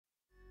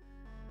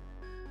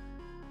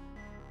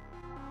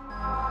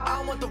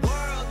want the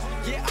world.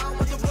 Yeah, I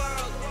want the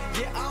world.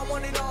 Yeah, I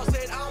want it all.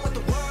 Said I want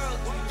the world.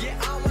 Yeah,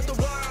 I want the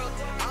world.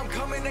 I'm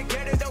coming to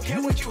get it. Don't care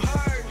what you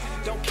heard.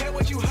 Don't care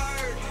what you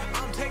heard.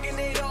 I'm taking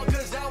it all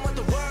because I want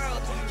the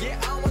world.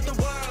 Yeah, I want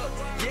the world.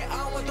 Yeah,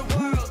 I want the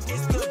world.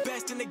 It's the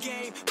best in the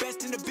game,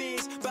 best in the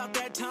biz. About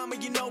that time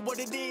and you know what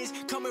it is.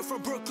 Coming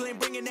from Brooklyn,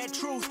 bringing that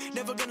truth.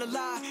 Never gonna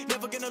lie,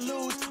 never gonna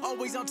lose.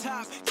 Always on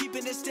top,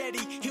 keeping it steady.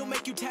 He'll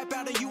make you tap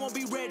out and you won't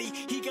be ready.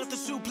 He got the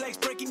suplex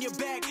breaking your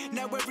back.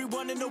 Now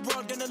everyone in the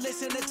world gonna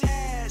listen to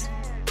Taz.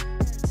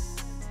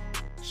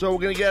 So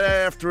we're going to get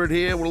after it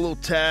here with a little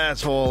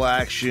Taz Hall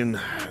action.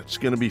 It's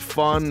going to be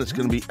fun. It's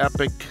going to be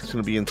epic. It's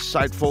going to be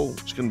insightful.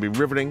 It's going to be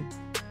riveting.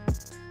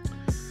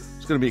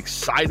 It's going to be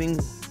exciting.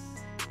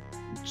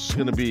 It's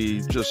going to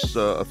be just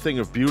a thing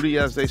of beauty,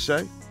 as they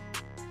say.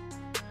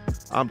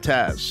 I'm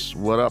Taz.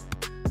 What up?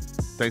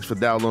 Thanks for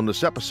downloading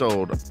this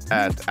episode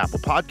at Apple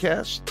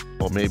Podcasts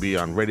or maybe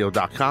on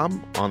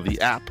radio.com on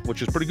the app,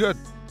 which is pretty good.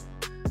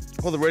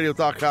 Or the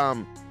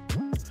radio.com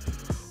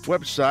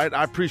website.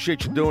 I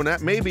appreciate you doing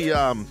that. Maybe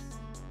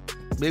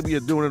you're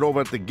doing it over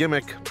at the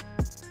Gimmick,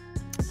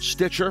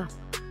 Stitcher,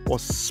 or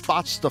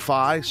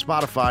Spotify.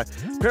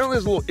 Apparently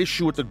there's a little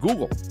issue with the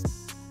Google.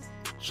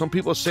 Some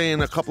people are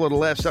saying a couple of the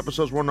last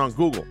episodes weren't on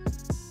Google.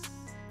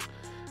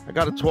 I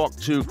got to talk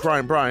to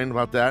Crying Brian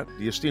about that,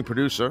 the esteemed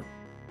producer,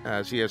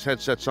 as he has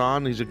headsets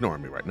on. He's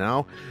ignoring me right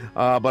now.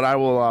 But I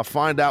will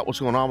find out what's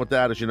going on with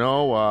that. As you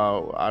know,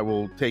 I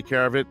will take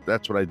care of it.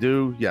 That's what I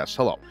do. Yes,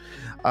 hello.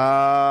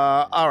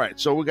 All right,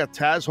 so we got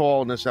Taz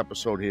Hall in this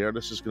episode here.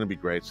 This is going to be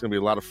great. It's going to be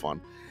a lot of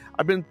fun.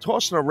 I've been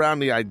tossing around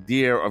the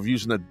idea of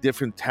using a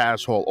different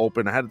Taz Hall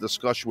Open. I had a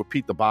discussion with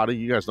Pete the Body.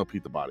 You guys know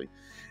Pete the Body.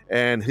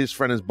 And his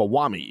friend is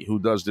Bawami, who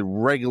does the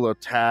regular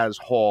Taz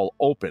Hall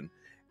Open.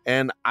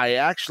 And I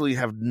actually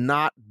have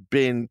not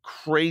been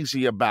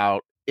crazy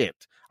about it.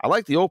 I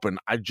like the Open.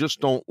 I just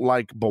don't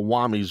like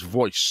Bawami's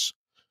voice.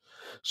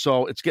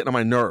 So it's getting on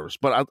my nerves.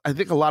 But I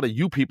think a lot of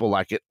you people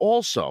like it.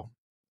 Also,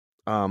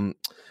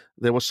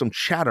 there was some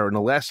chatter in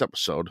the last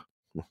episode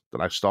that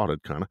I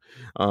started kind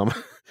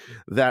of,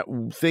 that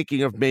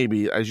thinking of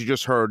maybe, as you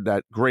just heard,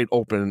 that great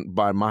open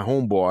by my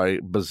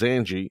homeboy,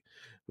 Bazanji,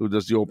 who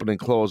does the open and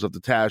close of the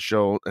Taz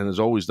show and has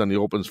always done the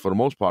opens for the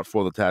most part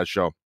for the Taz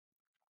show.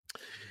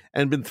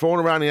 And been throwing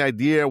around the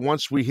idea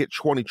once we hit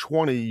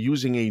 2020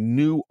 using a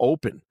new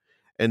open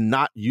and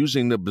not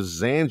using the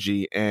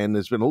Bazanji. And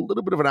there's been a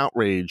little bit of an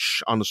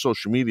outrage on the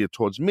social media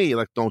towards me.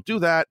 Like, don't do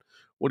that.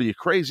 What are you,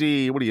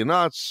 crazy? What are you,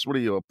 nuts? What are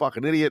you, a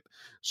fucking idiot?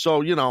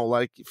 So, you know,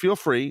 like, feel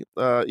free,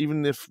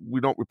 even if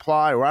we don't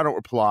reply or I don't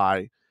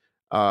reply,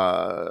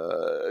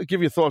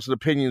 give your thoughts and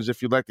opinions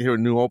if you'd like to hear a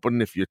new open,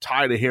 if you're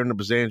tired of hearing the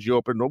Bazanji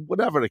open, or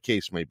whatever the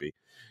case may be.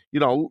 You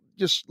know,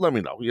 just let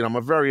me know. You know, I'm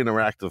a very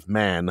interactive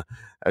man,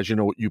 as you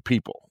know, with you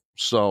people.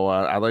 So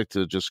I like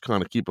to just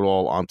kind of keep it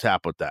all on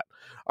tap with that.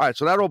 All right,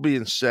 so that all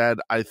being said,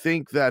 I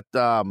think that...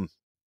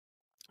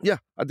 yeah,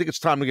 I think it's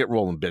time to get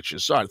rolling,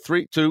 bitches. All right,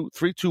 3, 2,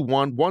 3, 2,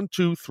 1, 1,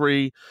 2,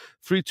 3,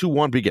 3, 2,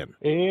 1, begin.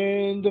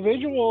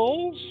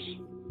 Individuals,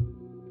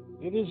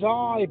 it is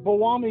I,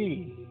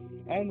 Bawami,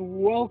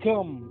 and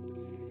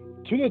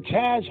welcome to the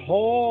Taz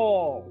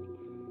Hall.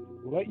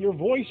 Let your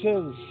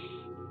voices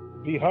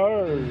be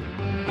heard.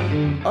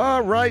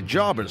 All right,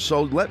 jobbers,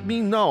 so let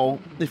me know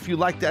if you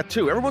like that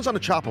too. Everyone's on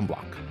the chopping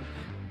block.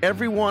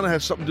 Everyone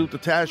has something to do with the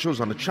Taz shows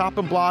on the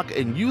chopping block,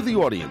 and you, the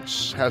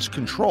audience, has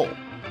control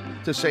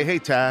to say, hey,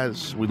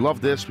 Taz, we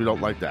love this, we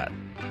don't like that.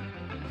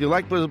 Do you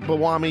like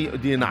Bawami or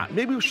do you not?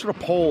 Maybe we should have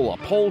a poll. A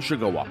poll should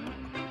go up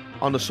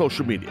on the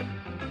social media.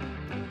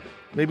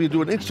 Maybe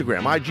do an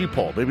Instagram, IG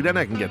poll. Maybe then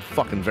I can get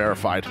fucking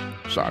verified.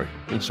 Sorry,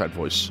 inside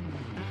voice.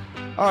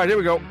 All right, here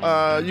we go.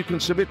 You can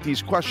submit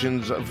these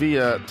questions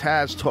via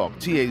Taz Talk,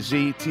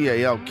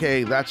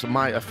 TazTalk. That's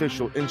my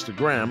official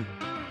Instagram.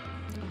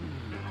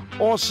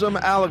 Awesome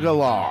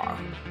Alagalar.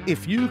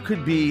 If you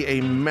could be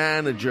a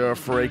manager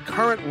for a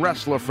current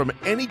wrestler from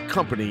any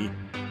company,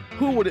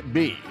 who would it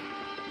be?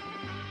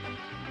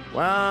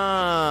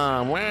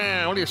 Wow,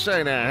 what do you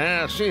say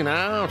now? See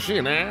now.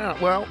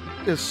 Well,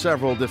 there's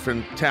several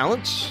different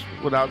talents,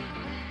 without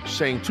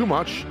saying too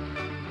much.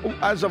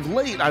 As of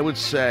late, I would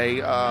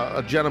say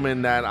a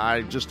gentleman that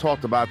I just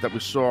talked about that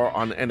we saw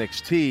on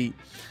NXT,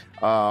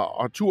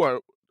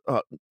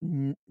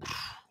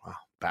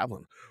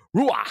 babbling.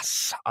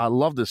 Ruas. I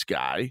love this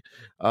guy,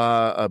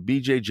 a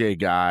BJJ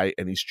guy,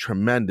 and he's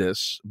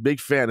tremendous. Big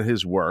fan of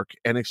his work.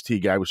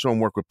 NXT guy. We saw him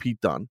work with Pete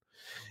Dunne.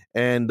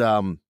 And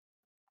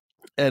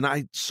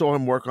I saw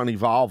him work on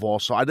Evolve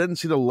also. I didn't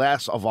see the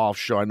last Evolve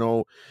show. I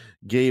know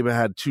Gabe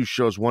had 2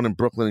 shows, one in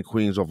Brooklyn and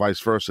Queens or vice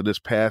versa this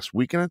past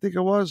weekend, I think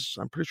it was.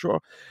 I'm pretty sure.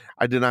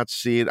 I did not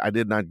see it. I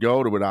did not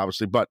go to it,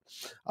 obviously. But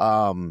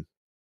yeah,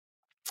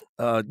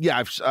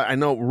 I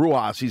know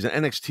Ruas. He's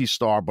an NXT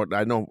star, but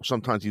I know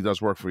sometimes he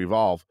does work for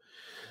Evolve.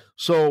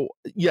 So,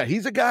 yeah,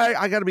 he's a guy,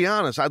 I got to be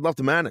honest, I'd love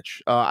to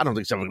manage. I don't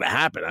think it's ever going to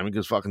happen. I mean,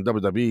 because fucking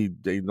WWE,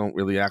 they don't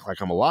really act like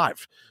I'm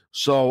alive.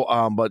 So,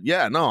 but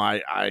yeah, no,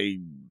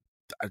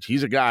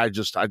 he's a guy, I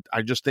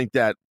just think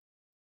that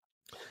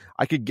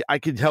I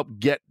could help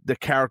get the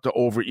character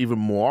over even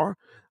more.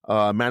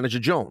 Manager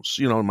Jones,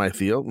 my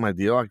deal. I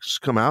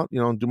just come out,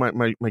 and do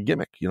my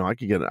gimmick. I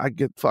get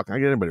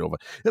anybody over.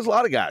 There's a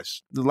lot of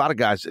guys.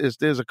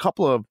 There's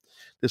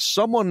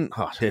someone.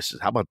 How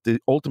about the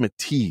ultimate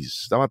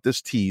tease? How about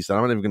this tease that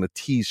I'm not even going to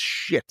tease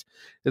shit?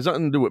 There's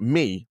nothing to do with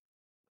me.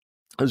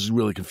 This is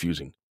really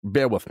confusing.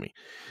 Bear with me.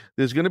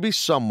 There's going to be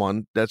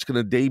someone that's going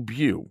to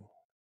debut.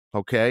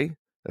 Okay,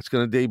 that's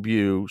going to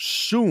debut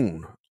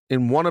soon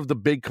in one of the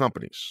big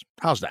companies.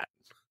 How's that?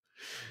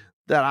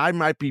 That I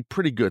might be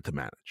pretty good to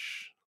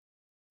manage.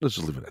 Let's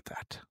just leave it at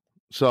that.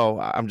 So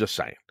I'm just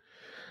saying.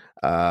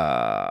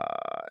 I'm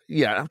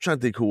trying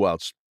to think who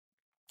else.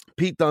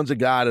 Pete Dunne's a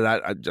guy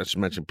that I just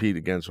mentioned Pete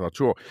again, so I'm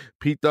sure.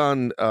 Pete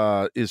Dunne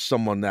is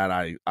someone that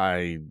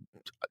I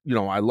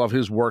love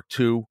his work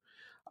too.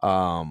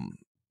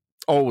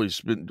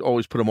 Always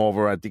put him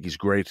over. I think he's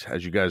great,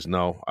 as you guys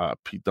know.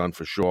 Pete Dunne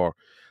for sure.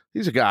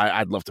 He's a guy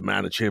I'd love to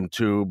manage him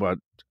too, but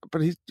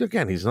he's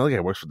another guy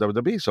who works for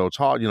WWE, so it's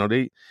hard.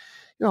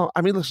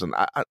 Listen.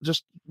 I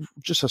just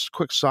a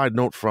quick side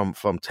note from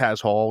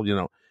Taz Hall.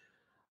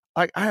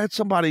 I had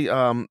somebody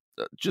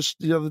just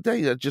the other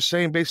day just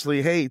saying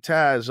basically, hey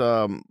Taz,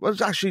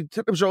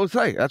 it was early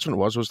today. That's when it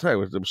was. It was today.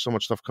 There was so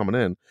much stuff coming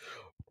in.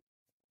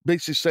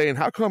 Basically saying,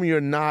 how come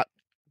you're not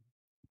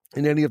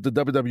in any of the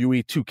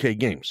WWE 2K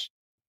games?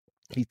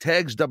 He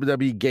tags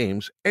WWE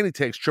games and he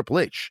tags Triple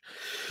H,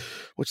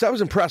 which that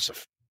was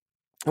impressive.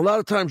 A lot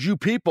of times you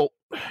people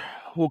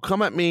will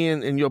come at me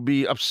and you'll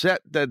be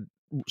upset that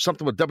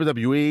something with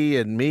WWE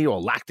and me or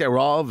lack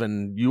thereof,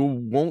 and you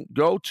won't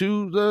go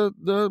to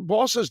the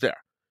bosses there.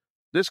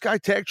 This guy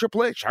tagged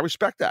Triple H. I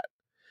respect that.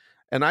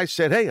 And I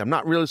said, hey, I'm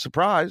not really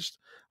surprised.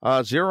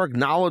 Zero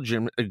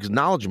acknowledgement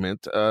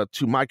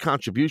to my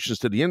contributions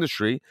to the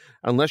industry.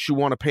 Unless you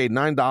want to pay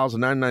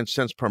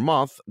 $9.99 per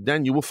month,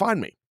 then you will find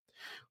me.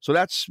 So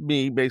that's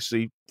me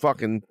basically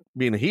fucking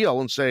being a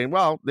heel and saying,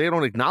 well, they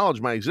don't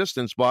acknowledge my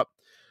existence, but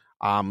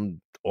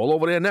I'm all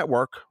over their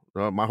network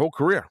my whole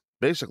career,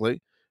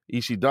 basically.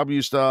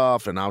 ECW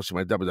stuff and obviously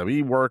my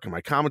WWE work and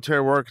my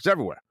commentary work. It's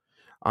everywhere.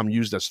 I'm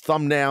used as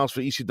thumbnails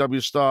for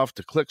ECW stuff,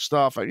 to click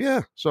stuff.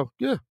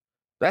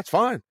 That's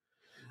fine.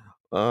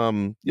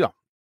 So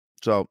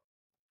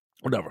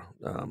whatever.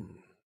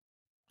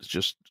 It's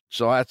just,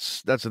 so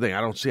that's the thing. I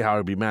don't see how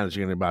I'd be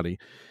managing anybody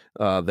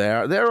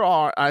there. There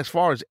are, as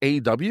far as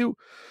AEW,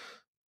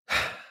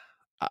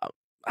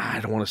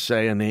 I don't want to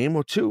say a name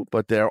or two,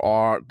 but there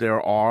are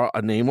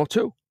a name or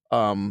two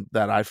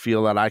that I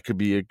feel that I could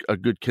be a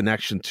good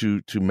connection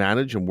to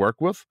manage and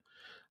work with.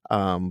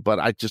 But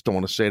I just don't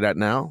want to say that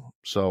now.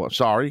 So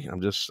sorry.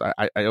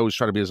 I always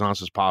try to be as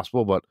honest as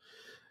possible, but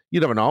you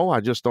never know.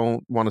 I just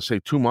don't want to say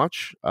too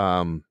much.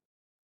 I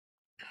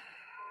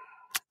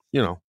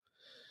don't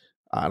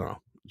know.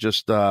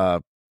 Just, I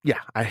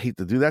hate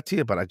to do that to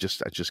you, but I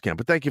just can't.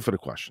 But thank you for the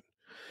question.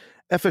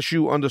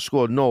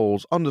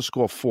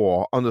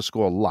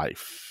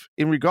 FSU_Knowles_4_life.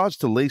 In regards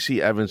to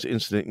Lacey Evans'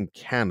 incident in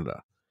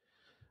Canada.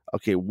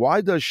 Okay,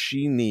 why does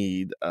she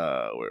need,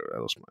 where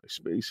else my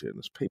space here in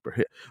this paper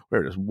here?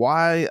 Where it is.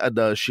 Why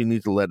does she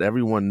need to let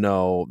everyone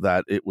know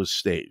that it was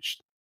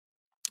staged?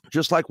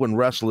 Just like when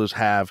wrestlers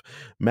have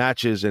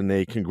matches and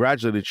they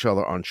congratulate each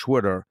other on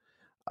Twitter,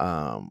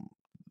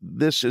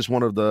 this is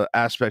one of the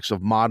aspects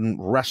of modern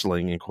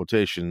wrestling, in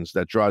quotations,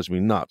 that drives me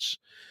nuts.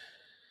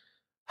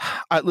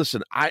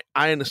 Listen, I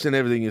understand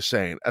everything you're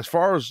saying. As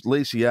far as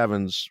Lacey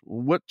Evans,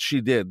 what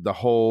she did, that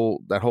whole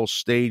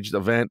staged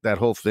event, that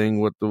whole thing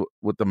with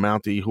the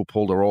Mountie who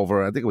pulled her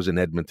over, I think it was in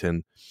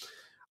Edmonton.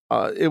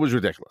 It was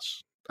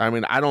ridiculous. I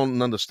mean, I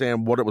don't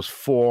understand what it was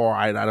for.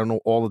 I don't know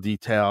all the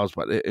details,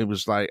 but it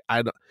was like,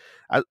 to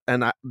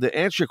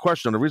answer your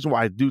question, the reason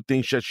why I do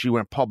think that she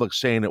went public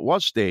saying it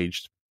was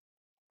staged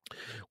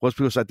was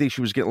because I think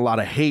she was getting a lot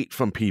of hate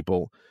from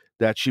people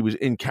that she was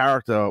in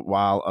character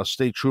while a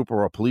state trooper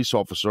or a police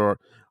officer,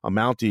 a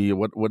Mountie,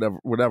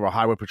 whatever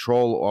highway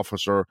patrol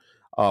officer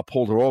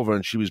pulled her over,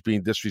 and she was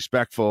being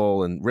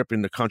disrespectful and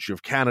ripping the country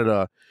of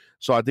Canada.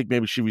 So I think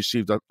maybe she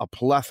received a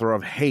plethora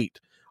of hate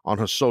on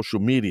her social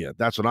media.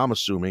 That's what I'm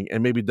assuming.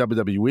 And maybe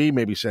WWE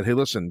maybe said, hey,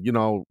 listen,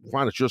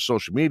 fine, it's your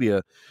social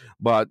media,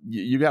 but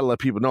you got to let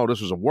people know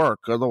this was a work.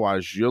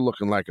 Otherwise, you're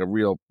looking like a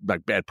real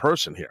bad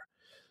person here.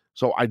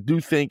 So I do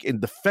think,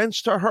 in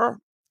defense to her,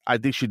 I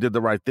think she did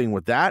the right thing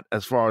with that.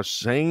 As far as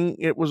saying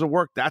it was a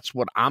work, that's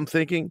what I'm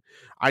thinking.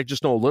 I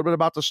just know a little bit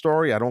about the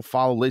story. I don't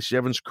follow Lacey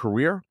Evans'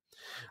 career,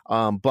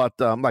 but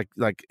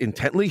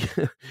intently.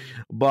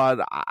 But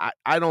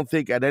I don't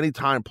think at any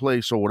time,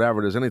 place, or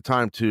whatever, there's any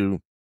time to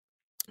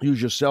use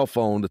your cell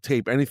phone to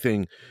tape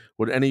anything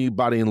with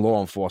anybody in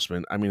law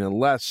enforcement. I mean,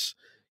 unless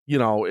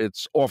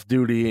it's off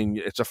duty and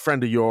it's a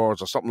friend of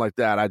yours or something like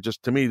that.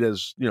 To me,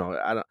 there's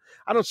I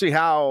don't see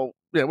how.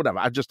 Yeah, whatever.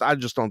 I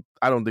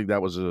don't think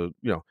that was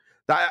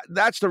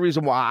that's the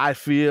reason why I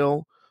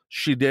feel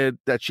she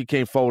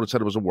came forward and said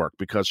it was a work,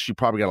 because she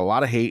probably got a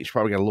lot of hate. She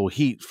probably got a little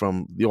heat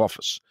from the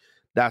office.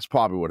 That's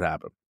probably what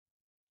happened.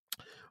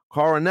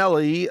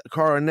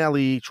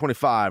 Coronelli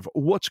 25.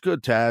 What's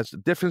good, Taz? The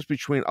difference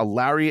between a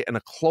lariat and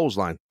a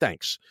clothesline?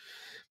 Thanks.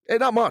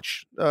 Not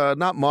much.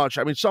 Not much.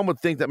 I mean, some would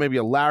think that maybe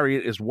a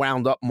lariat is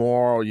wound up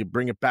more, or you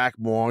bring it back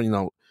more.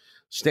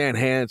 Stan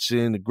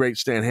Hansen, the great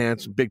Stan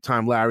Hansen, big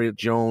time Lariat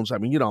Jones. I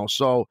mean,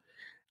 so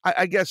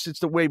I guess it's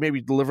the way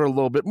maybe deliver a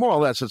little bit more or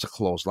less. It's a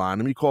clothesline.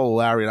 I mean, you call a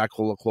lariat, I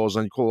call it a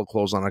clothesline. You call it a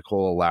clothesline, I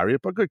call it a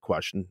lariat. But good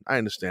question. I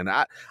understand.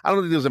 I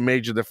don't think there's a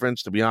major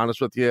difference, to be honest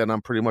with you. And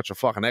I'm pretty much a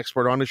fucking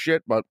expert on this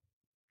shit. But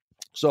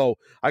so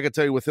I can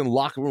tell you within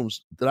locker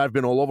rooms that I've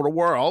been all over the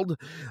world,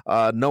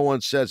 no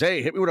one says,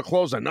 hey, hit me with a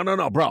clothesline.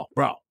 No, bro.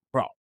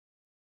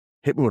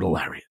 Hit me with a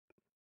lariat.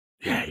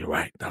 Yeah, you're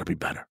right. That'll be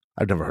better.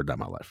 I've never heard that in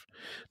my life.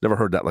 Never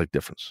heard that like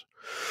difference.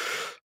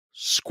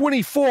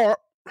 Squinty 4.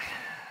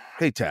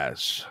 Hey,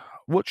 Taz,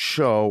 what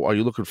show are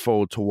you looking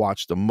forward to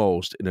watch the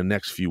most in the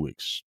next few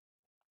weeks?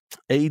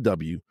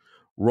 AEW,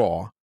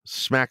 Raw,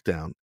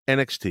 SmackDown,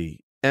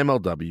 NXT,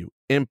 MLW,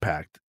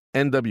 Impact,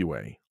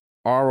 NWA,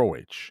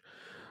 ROH.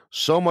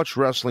 So much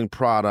wrestling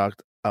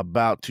product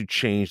about to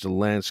change the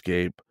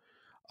landscape.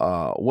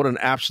 What an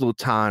absolute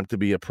time to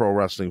be a pro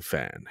wrestling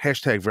fan.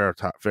 Hashtag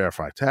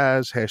Verify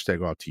Taz,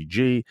 hashtag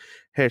RTG,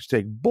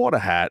 hashtag bought a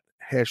hat,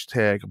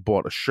 hashtag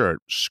bought a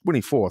shirt.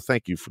 Squinty4,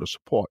 thank you for the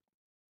support.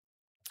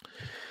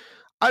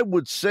 I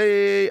would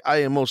say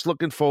I am most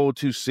looking forward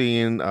to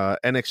seeing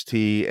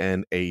NXT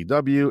and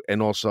AEW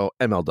and also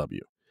MLW.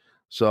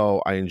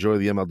 So I enjoy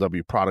the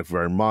MLW product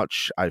very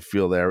much. I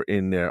feel they're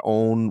in their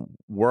own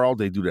world.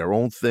 They do their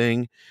own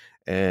thing.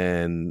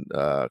 And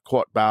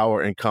Court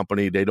Bauer and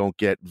company, they don't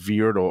get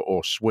veered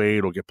or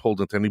swayed or get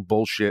pulled into any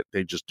bullshit.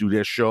 They just do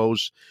their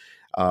shows.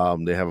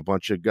 They have a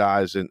bunch of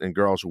guys and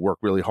girls who work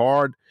really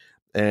hard.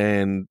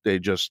 And they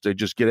just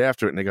get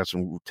after it, and they got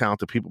some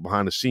talented people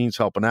behind the scenes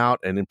helping out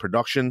and in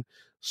production.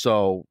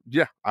 So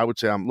yeah, I would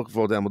say I'm looking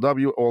forward to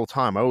MLW all the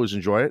time. I always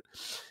enjoy it.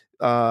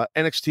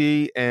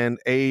 NXT and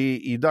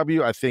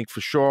AEW, I think for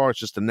sure it's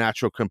just a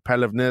natural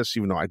competitiveness,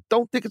 even though I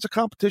don't think it's a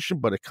competition,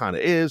 but it kind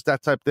of is,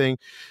 that type thing.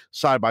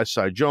 Side by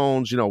side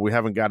Jones, we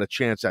haven't got a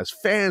chance as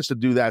fans to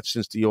do that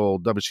since the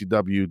old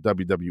WCW,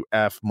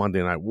 WWF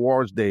Monday Night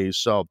Wars days.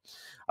 So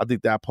I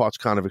think that part's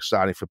kind of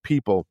exciting for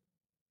people.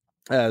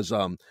 As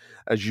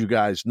you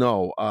guys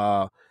know,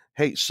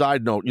 hey,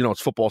 side note,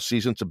 it's football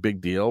season. It's a big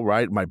deal,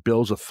 right? My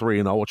Bills are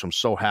 3-0, which I'm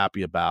so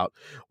happy about.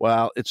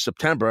 Well, it's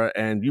September,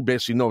 and you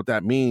basically know what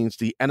that means.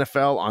 The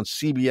NFL on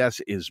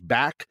CBS is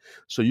back,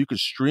 so you can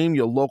stream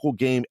your local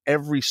game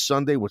every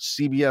Sunday with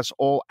CBS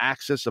All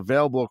Access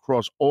available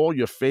across all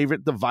your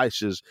favorite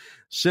devices.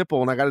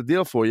 Simple, and I got a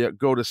deal for you.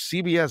 Go to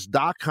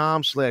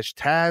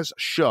cbs.com/Taz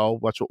Show.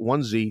 That's with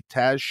 1Z,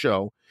 Taz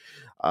Show,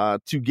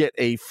 to get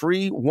a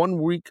free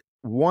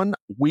 1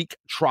 week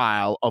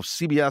trial of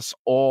CBS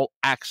All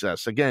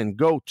Access. Again,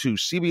 go to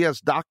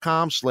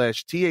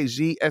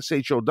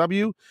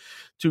cbs.com/TAZSHOW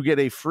to get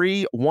a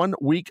free 1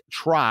 week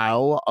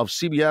trial of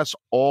CBS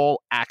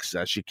All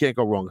Access. You can't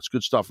go wrong. It's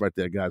good stuff right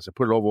there, guys. I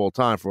put it over all the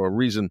time for a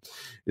reason.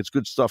 It's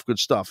good stuff, good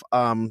stuff.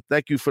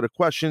 Thank you for the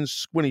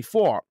questions,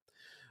 Squinty4.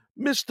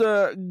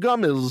 Mr.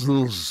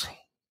 Gummils.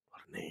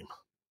 What a name.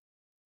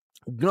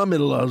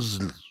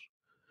 Gummils.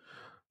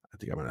 I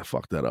think I'm going to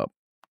fuck that up.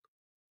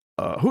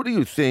 Who do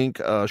you think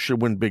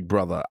should win Big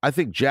Brother? I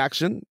think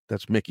Jackson.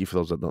 That's Mickey, for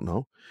those that don't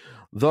know.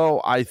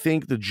 Though I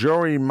think the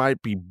jury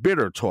might be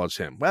bitter towards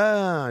him.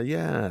 Well,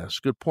 yes,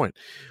 good point.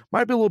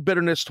 Might be a little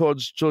bitterness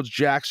towards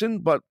Jackson,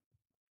 but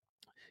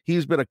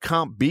he's been a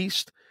comp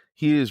beast.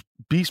 He is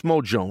Beast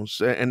Mode Jones,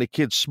 and the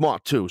kid's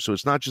smart too. So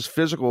it's not just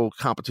physical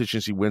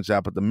competitions he wins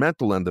at, but the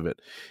mental end of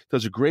it.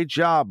 Does a great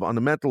job on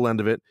the mental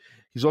end of it.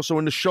 He's also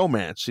in the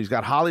showmance. He's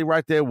got Holly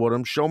right there with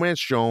him.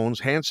 Showmance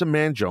Jones, Handsome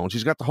Man Jones.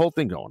 He's got the whole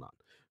thing going on.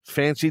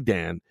 Fancy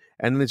Dan,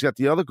 and then he's got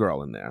the other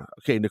girl in there.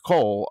 Okay,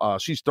 Nicole,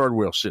 she's Third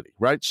Wheel City,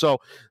 right? So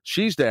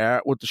she's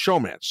there with the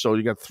showman. So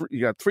you got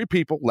three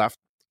people left.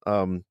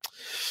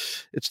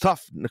 It's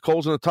tough.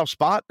 Nicole's in a tough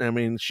spot. I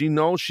mean, she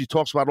knows, she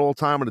talks about it all the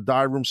time in the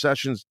diary room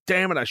sessions.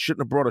 Damn it, I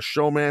shouldn't have brought a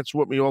showmance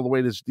with me all the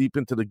way this deep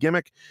into the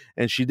gimmick,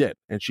 and she did.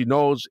 And she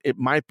knows it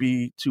might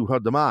be to her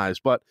demise,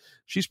 but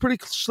she's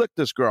pretty slick,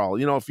 this girl.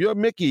 If you're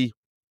Mickey.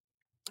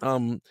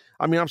 I'm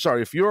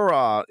sorry. If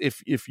you're,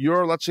 if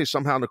you're, let's say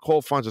somehow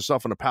Nicole finds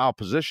herself in a power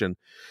position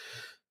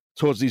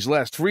towards these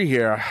last three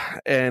here,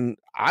 and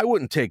I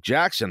wouldn't take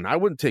Jackson. I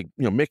wouldn't take,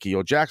 Mickey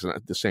or Jackson,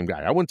 the same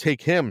guy. I wouldn't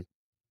take him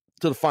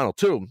to the final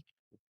two.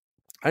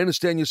 I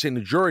understand you're saying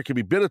the jury could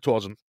be bitter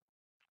towards him.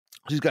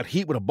 He's got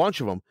heat with a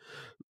bunch of them,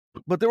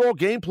 but they're all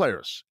game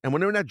players. And when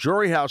they're in that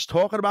jury house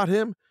talking about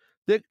him,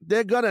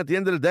 they're gonna, at the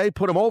end of the day,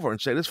 put him over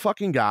and say, this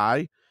fucking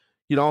guy,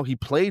 he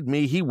played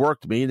me, he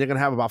worked me, and they're going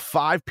to have about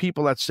 5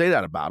 people that say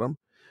that about him,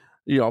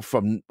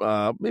 from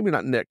maybe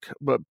not Nick,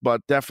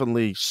 but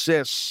definitely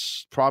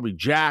Sis, probably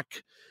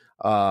Jack,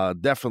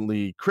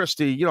 definitely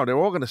Christy. They're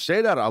all going to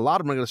say that. A lot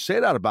of them are going to say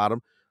that about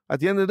him. At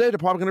the end of the day, they're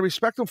probably going to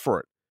respect him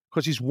for it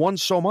because he's won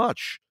so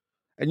much.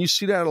 And you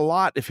see that a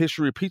lot if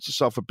history repeats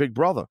itself with Big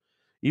Brother.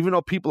 Even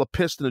though people are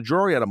pissed in the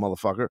jury at a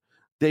motherfucker,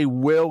 they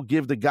will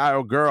give the guy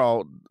or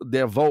girl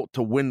their vote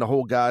to win the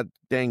whole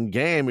goddamn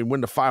game and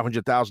win the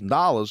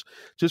 $500,000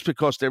 just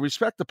because they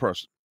respect the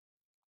person.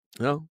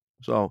 You know?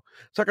 So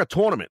it's like a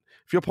tournament.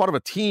 If you're part of a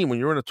team, when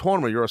you're in a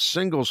tournament, you're a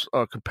singles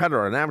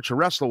competitor, an amateur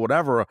wrestler,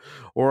 whatever,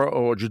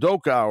 or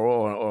judoka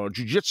or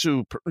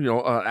jiu-jitsu,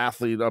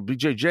 athlete, a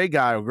BJJ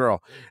guy or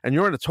girl, and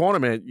you're in a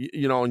tournament,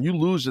 and you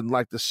lose in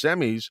like the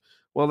semis.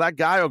 Well, that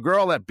guy or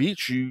girl that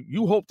beats you,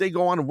 you hope they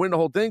go on and win the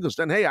whole thing, because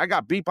then, hey, I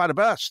got beat by the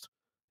best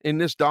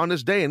on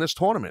this day in this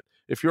tournament.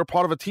 If you're a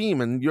part of a team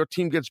and your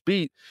team gets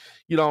beat,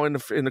 in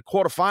the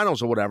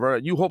quarterfinals or whatever,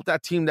 you hope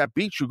that team that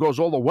beats you goes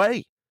all the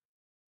way.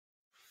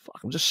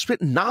 Fuck, I'm just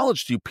spitting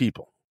knowledge to you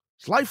people.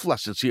 It's life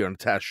lessons here on the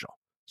Taz Show.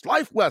 It's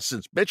life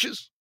lessons,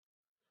 bitches.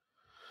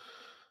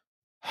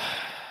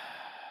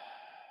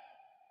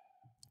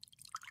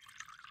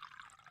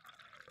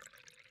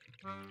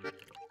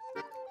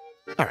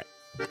 All right.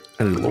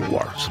 I need a little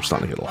water. So I'm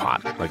starting to get a little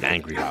hot, like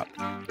angry hot.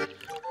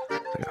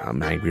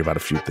 I'm angry about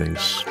a few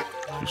things.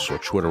 You saw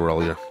Twitter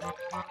earlier.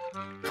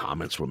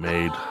 Comments were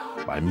made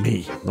by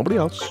me. Nobody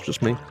else,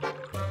 just me.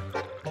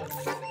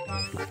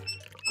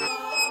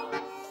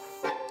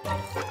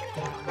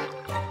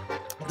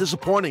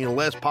 Disappointing in the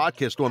last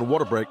podcast during the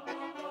water break.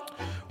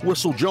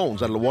 Whistle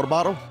Jones out of the water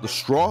bottle, the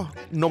straw.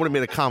 Nobody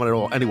made a comment at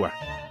all anywhere.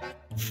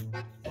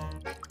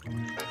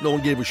 No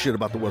one gave a shit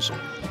about the whistle.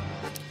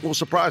 I was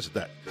surprised at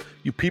that.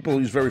 You people,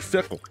 he's very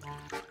fickle.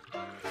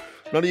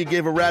 None of you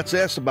gave a rat's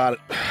ass about it.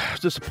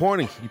 It's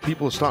disappointing. You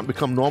people are starting to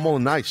become normal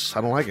and nice.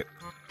 I don't like it.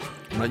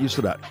 I'm not used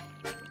to that.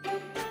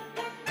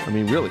 I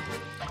mean, really.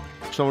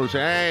 Someone would say,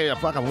 hey, a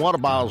fucking water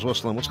bottle's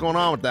whistling. What's going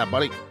on with that,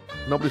 buddy?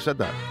 Nobody said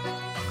that.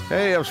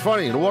 Hey, it was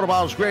funny. The water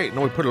bottle's great.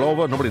 Nobody put it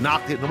over. Nobody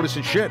knocked it. Nobody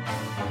said shit.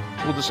 A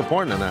little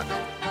disappointed in that.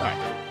 All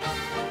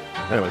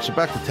right. Anyway, so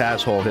back to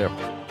Taz Hall here.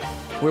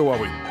 Where were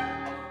we?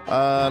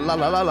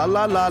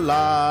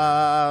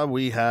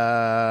 We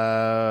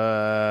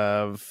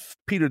have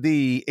Peter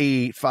D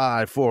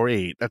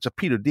 8548. That's a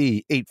Peter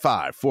D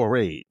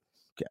 8548.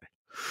 Okay.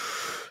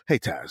 Hey,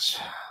 Taz.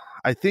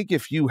 I think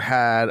if you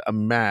had a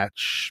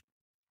match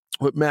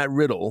with Matt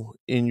Riddle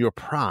in your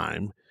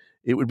prime,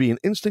 it would be an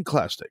instant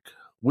classic.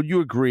 Would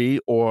you agree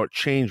or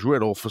change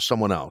Riddle for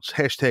someone else?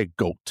 Hashtag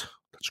GOAT.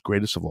 That's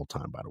greatest of all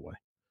time, by the way.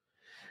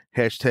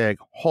 Hashtag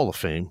Hall of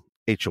Fame.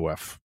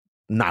 HOF.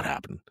 Not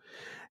happening.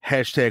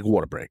 Hashtag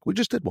water break. We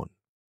just did one.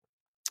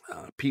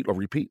 Pete or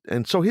repeat.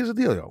 And so here's the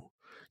deal, yo.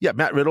 Yeah,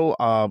 Matt Riddle,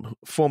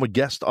 former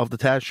guest of the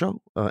Taz Show,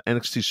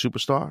 NXT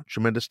Superstar,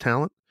 tremendous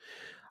talent.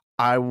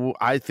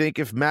 I think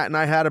if Matt and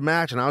I had a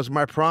match and I was in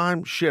my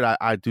prime, shit,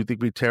 I do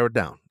think we'd tear it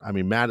down. I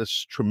mean, Matt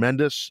is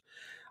tremendous.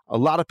 A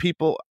lot of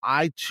people,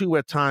 I too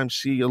at times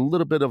see a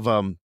little bit of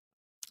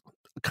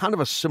kind of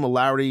a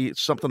similarity,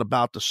 something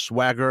about the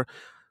swagger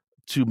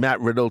to Matt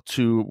Riddle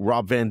to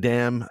Rob Van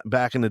Dam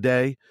back in the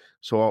day.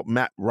 So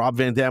Rob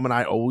Van Dam and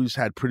I always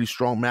had pretty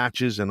strong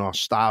matches, and our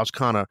styles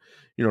kind of,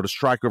 the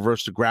striker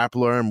versus the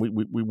grappler, and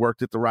we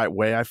worked it the right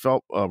way, I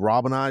felt,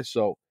 Rob and I.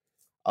 So,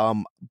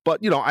 but,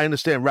 I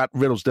understand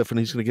Riddle's different.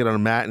 He's going to get on the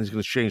mat and he's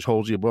going to change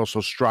holds. He'll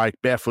also strike,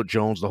 barefoot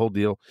Jones, the whole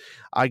deal.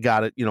 I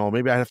got it.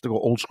 Maybe I have to go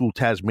old school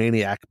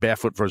Tasmaniac,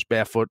 barefoot versus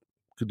barefoot.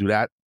 Could do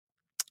that.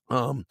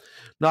 No,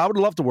 I would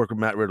love to work with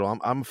Matt Riddle.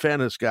 I'm a fan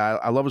of this guy.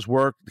 I love his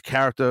work, the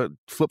character.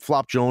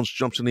 Flip-flop Jones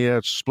jumps in the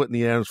air, split in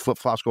the air, and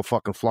flip-flops go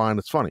fucking flying.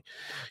 It's funny.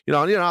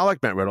 I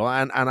like Matt Riddle,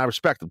 and I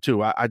respect him,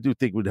 too. I do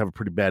think we'd have a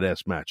pretty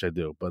badass match. I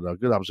do, but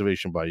good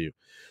observation by you.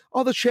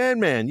 Oh, the Chan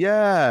Man,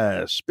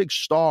 yes. Big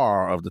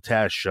star of the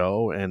Taz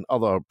Show and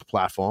other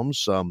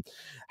platforms.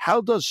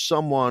 How does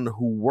someone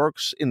who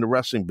works in the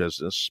wrestling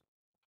business,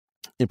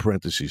 in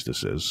parentheses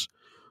this is,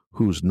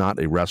 who's not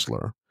a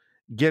wrestler,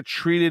 get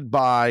treated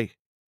by,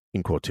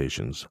 in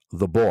quotations,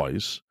 the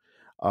boys?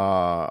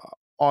 Are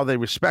they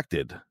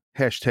respected?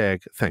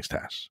 Hashtag thanks,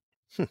 Taz.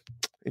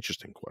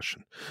 Interesting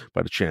question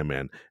by the Chan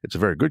Man. It's a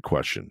very good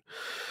question.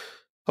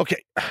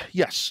 Okay,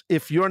 yes,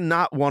 if you're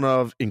not one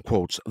of, in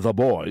quotes, the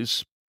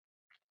boys,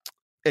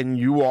 and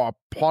you are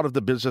part of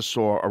the business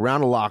or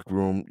around the locker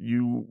room,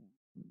 you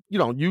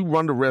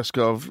run the risk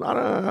of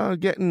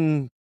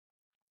getting,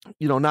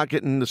 not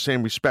getting the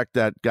same respect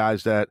that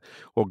guys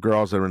or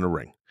girls that are in the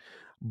ring.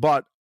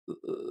 But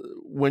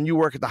when you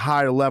work at the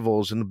higher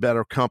levels in the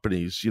better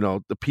companies,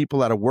 the people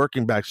that are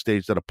working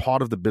backstage that are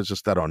part of the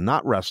business that are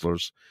not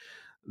wrestlers,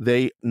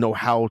 they know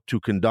how to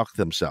conduct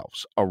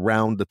themselves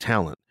around the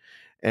talent.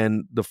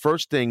 And the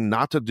first thing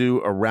not to do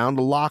around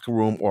the locker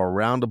room or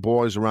around the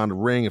boys around the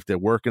ring, if they're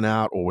working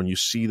out, or when you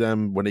see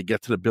them when they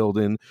get to the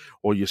building,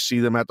 or you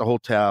see them at the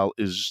hotel,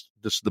 is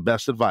this is the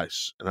best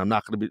advice. And I'm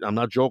not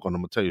joking.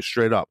 I'm going to tell you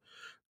straight up.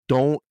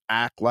 Don't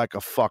act like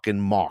a fucking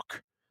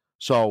mark.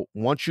 So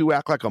once you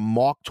act like a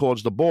mark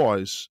towards the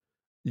boys,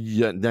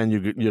 then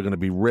you're going to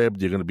be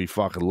ribbed. You're going to be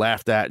fucking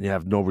laughed at, and you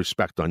have no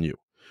respect on you.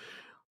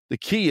 The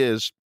key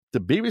is to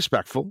be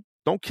respectful.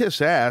 Don't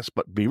kiss ass,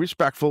 but be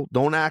respectful.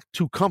 Don't act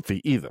too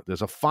comfy either.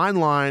 There's a fine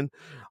line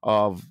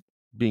of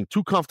being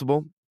too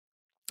comfortable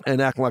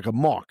and acting like a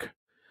mark.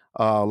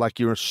 like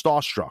you're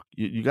starstruck.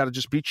 You got to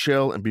just be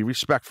chill and be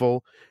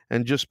respectful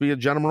and just be a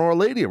gentleman or a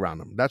lady around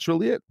them. That's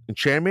really it. In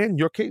Chairman, in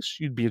your case,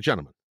 you'd be a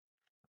gentleman.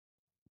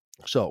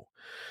 So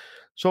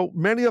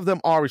many of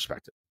them are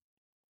respected.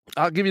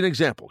 I'll give you an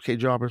example, okay,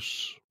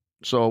 Jobbers?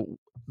 So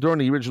during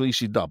the original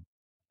ECW,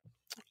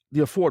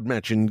 the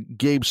aforementioned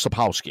Gabe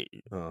Sapowski,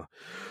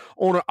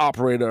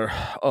 owner-operator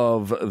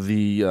of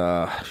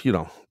the,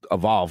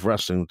 Evolve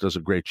Wrestling, does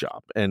a great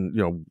job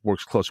and,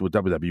 works closely with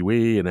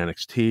WWE and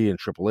NXT and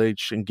Triple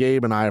H. And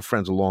Gabe and I are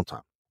friends a long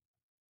time.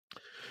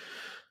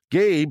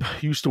 Gabe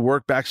used to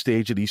work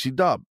backstage at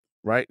ECW,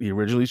 right? The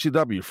original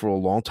ECW for a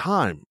long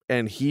time.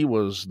 And he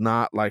was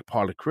not like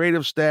part of the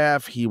creative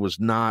staff. There was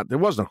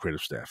no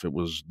creative staff. It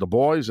was the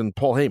boys and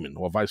Paul Heyman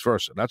or vice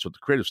versa. That's what the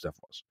creative staff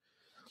was.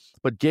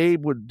 But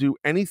Gabe would do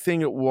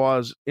anything it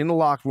was in the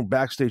locker room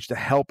backstage to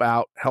help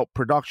out, help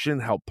production,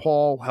 help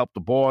Paul, help the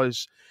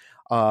boys.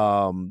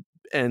 And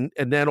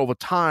then over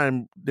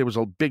time, there was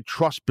a big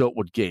trust built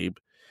with Gabe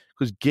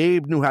because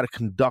Gabe knew how to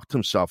conduct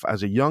himself.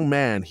 As a young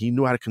man, he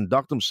knew how to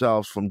conduct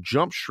himself from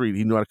Jump Street.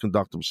 He knew how to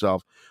conduct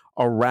himself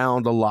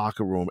around the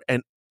locker room.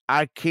 And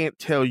I can't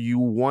tell you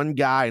one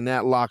guy in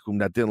that locker room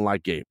that didn't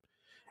like Gabe.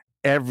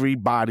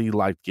 Everybody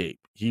liked Gabe.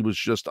 He was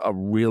just a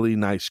really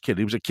nice kid.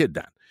 He was a kid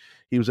then.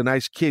 He was a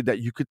nice kid that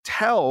you could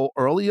tell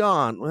early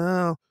on,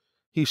 well,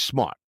 he's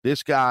smart.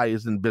 This guy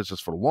is in business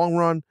for the long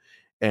run,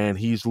 and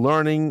he's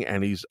learning,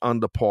 and he's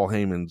under Paul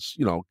Heyman's,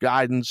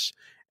 guidance.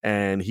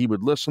 And he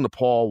would listen to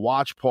Paul,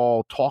 watch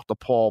Paul, talk to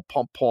Paul,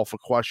 pump Paul for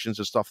questions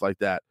and stuff like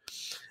that.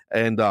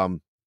 And, but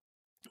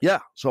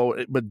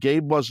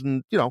Gabe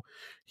wasn't,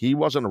 he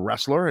wasn't a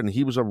wrestler, and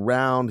he was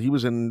around, he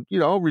was in,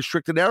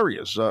 restricted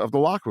areas of the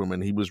locker room,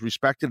 and he was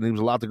respected, and he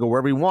was allowed to go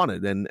wherever he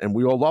wanted, and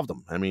we all loved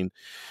him. I mean,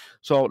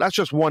 so that's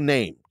just one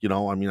name,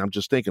 I'm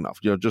just thinking of,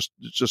 just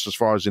as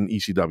far as in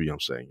ECW, I'm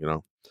saying,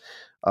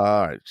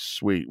 All right,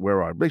 sweet.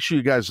 Where are I? Make sure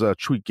you guys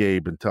tweet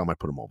Gabe and tell him I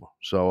put him over.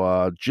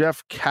 So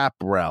Jeff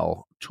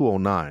Caprell,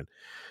 209.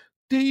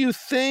 Do you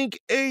think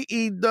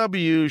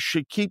AEW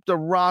should keep the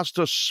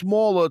roster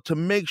smaller to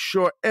make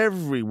sure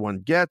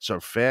everyone gets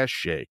a fair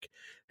shake?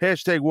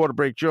 Hashtag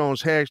Waterbreak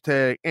Jones.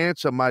 Hashtag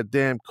answer my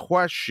damn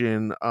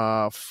question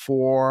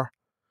for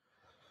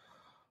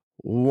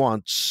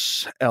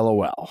once.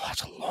 LOL.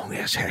 That's a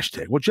long-ass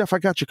hashtag. Well, Jeff, I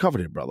got you covered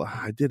here, brother.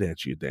 I did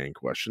answer your dang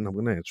question. I'm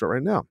going to answer it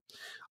right now.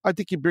 I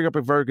think you bring up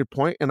a very good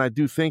point, and I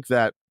do think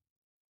that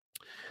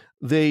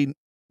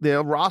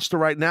their roster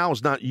right now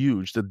is not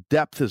huge. The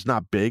depth is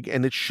not big,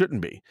 and it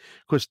shouldn't be,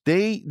 because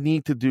they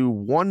need to do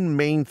one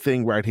main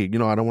thing right here.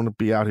 I don't want to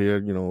be out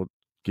here,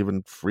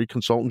 giving free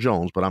consultant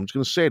Jones, but I'm just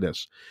going to say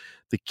this.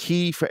 The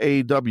key for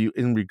AEW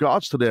in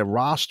regards to their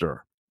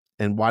roster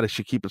and why they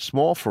should keep it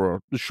small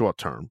for the short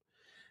term,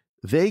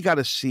 they got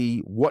to see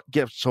what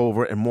gets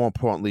over, and more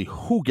importantly,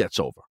 who gets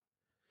over.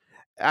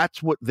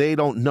 That's what they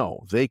don't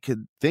know. They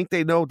could think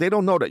they know. They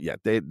don't know that yet.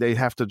 They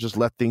have to just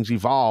let things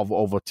evolve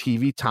over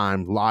TV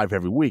time live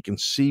every week and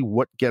see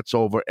what gets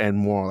over, and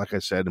more, like I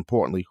said,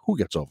 importantly, who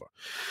gets over.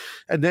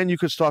 And then you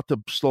could start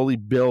to slowly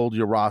build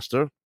your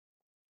roster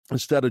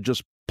instead of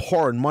just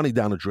pouring money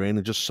down the drain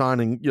and just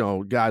signing,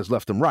 guys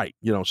left and right,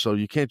 so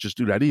you can't just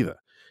do that either.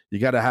 You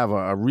got to have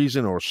a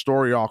reason or a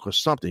story arc or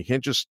something. You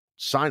can't just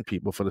sign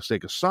people for the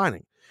sake of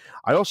signing.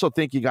 I also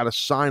think you got to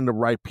sign the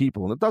right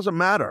people. And it doesn't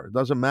matter. It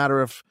doesn't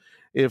matter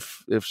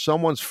if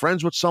someone's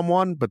friends with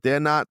someone, but they're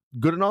not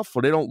good enough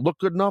or they don't look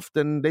good enough,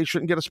 then they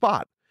shouldn't get a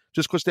spot.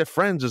 Just because they're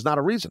friends is not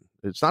a reason.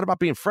 It's not about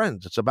being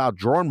friends. It's about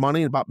drawing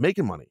money and about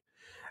making money.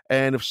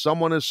 And if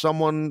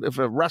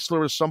a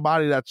wrestler is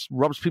somebody that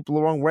rubs people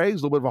the wrong way,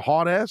 he's a little bit of a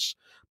hard ass,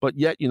 but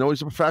yet,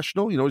 he's a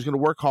professional, he's going to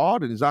work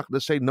hard and he's not going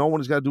to say no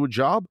when he's got to do a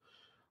job.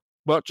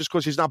 But just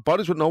because he's not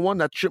buddies with no one,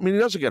 that shouldn't mean he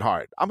doesn't get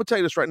hired. I'm going to tell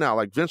you this right now.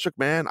 Like Vince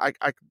McMahon,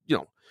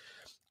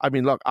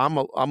 look, I'm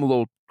a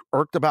little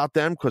irked about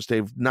them because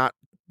they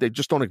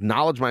just don't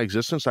acknowledge my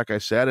existence, like I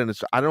said, and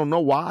I don't know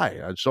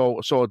why. So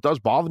it does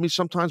bother me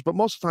sometimes, but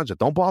most of the times it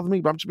don't bother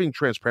me. But I'm just being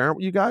transparent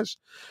with you guys.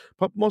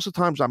 But most of the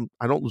times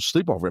I don't lose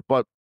sleep over it.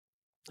 But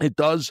it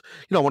does,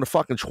 when the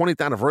fucking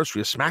 20th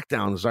anniversary of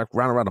SmackDown is like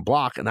around the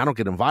block, and I don't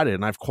get invited,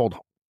 and I've called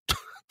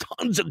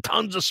tons and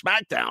tons of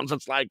SmackDowns.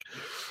 It's like,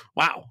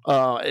 wow.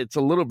 It's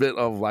a little bit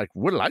of like,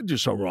 what did I do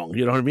so wrong?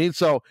 You know what I mean?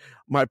 So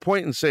my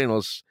point in saying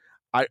was,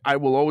 I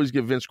will always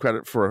give Vince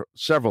credit for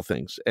several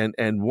things.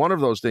 And one of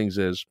those things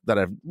is that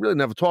I've really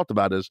never talked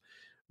about is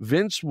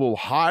Vince will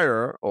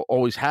hire, or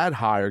always had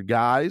hired,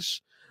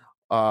 guys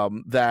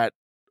that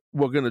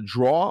were going to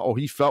draw, or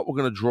he felt were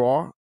going to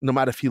draw, no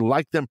matter if he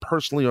liked them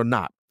personally or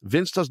not.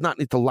 Vince does not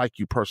need to like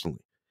you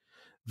personally.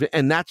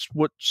 And that's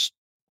what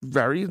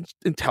very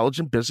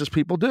intelligent business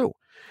people do.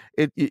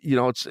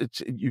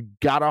 You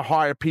got to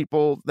hire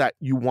people that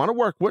you want to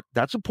work with.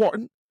 That's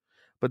important,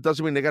 but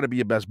doesn't mean they got to be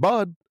your best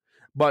bud.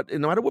 But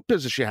no matter what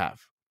business you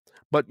have,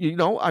 but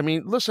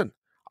listen,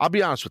 I'll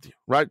be honest with you,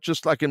 right?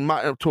 Just like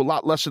to a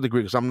lot lesser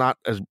degree, because I'm not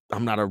as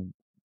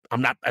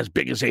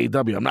big as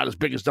AEW. I'm not as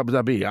big as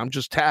WWE. I'm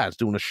just Taz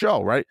doing a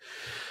show, right?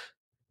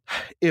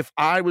 If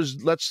I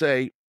was, let's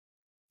say,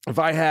 if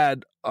I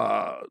had,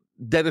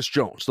 Dennis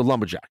Jones, the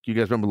Lumberjack. You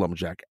guys remember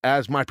Lumberjack?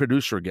 As my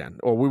producer again.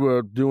 Or we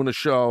were doing a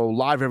show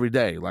live every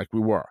day like we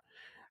were.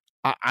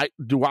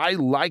 Do I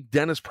like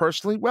Dennis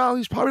personally? Well,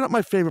 he's probably not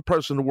my favorite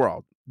person in the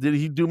world. Did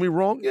he do me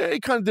wrong? Yeah, he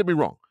kind of did me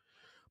wrong.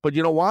 But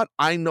you know what?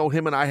 I know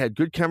him and I had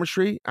good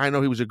chemistry. I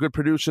know he was a good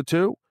producer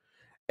too.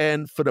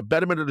 And for the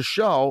betterment of the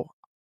show,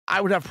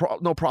 I would have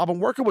no problem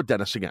working with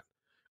Dennis again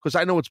because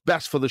I know it's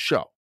best for the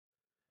show.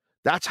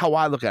 That's how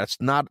I look at it. It's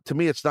not, to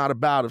me, it's not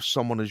about if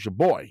someone is your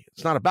boy.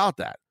 It's not about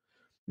that.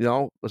 You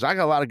know, because I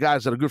got a lot of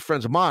guys that are good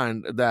friends of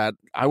mine that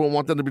I won't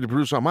want them to be the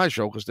producer on my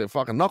show because they're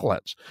fucking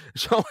knuckleheads.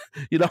 So,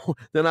 you know,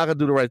 they're not going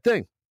to do the right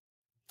thing.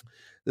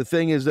 The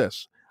thing is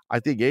this. I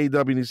think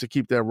AEW needs to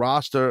keep their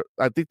roster.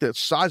 I think the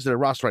size of their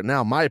roster right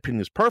now, in my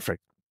opinion, is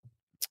perfect.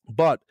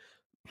 But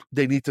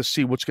they need to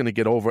see what's going to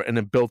get over and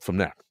then build from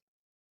there.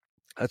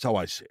 That's how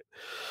I see it.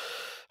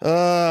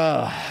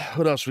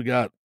 What else we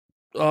got?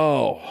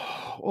 Oh,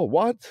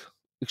 what?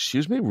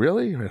 Excuse me?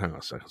 Really? Wait, hang on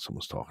a second.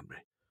 Someone's talking to me.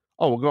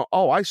 Oh, we're going.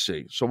 Oh, I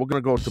see. So we're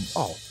going to go to.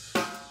 Oh,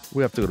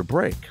 we have to go to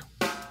break.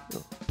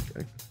 Oh,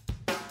 okay.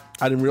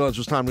 I didn't realize it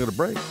was time to go to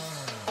break.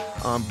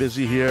 I'm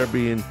busy here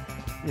being,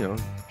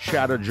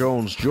 Chatter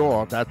Jones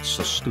jaw. That's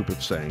a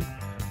stupid saying.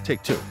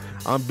 Take two.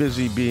 I'm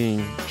busy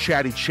being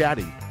chatty.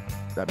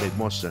 That made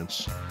more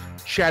sense.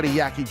 Chatty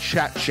yacky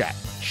chat.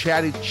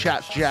 Chatty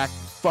chat jack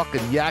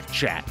fucking yak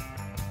chat.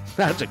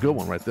 That's a good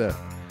one right there.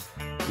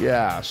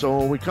 Yeah. So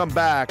when we come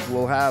back,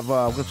 we'll have.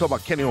 We're going to talk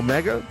about Kenny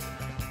Omega.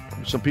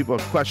 Some people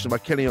have questioned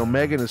about Kenny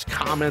Omega and his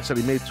comments that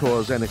he made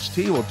towards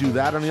NXT. We'll do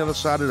that on the other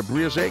side of the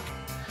Briazac.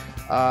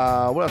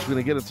 What else? We're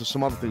going to get into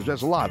some other things.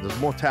 There's a lot. There's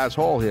more Taz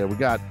Hall here. We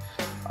got,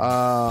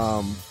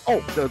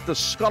 the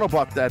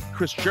scuttlebutt that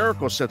Chris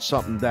Jericho said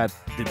something that,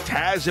 did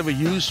Taz ever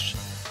use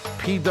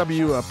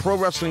PW Pro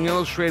Wrestling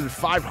Illustrated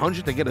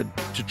 500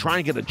 to try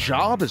and get a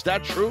job? Is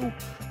that true?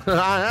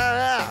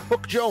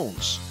 Hook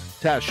Jones.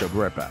 Taz Show. Be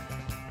right back.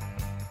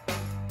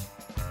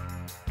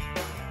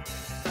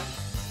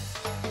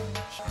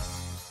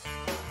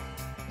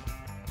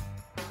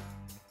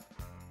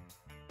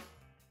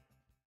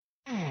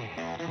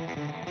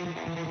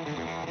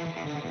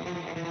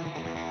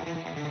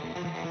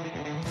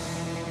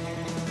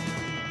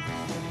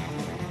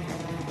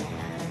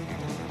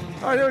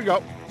 All right, here we go.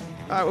 All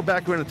right, we're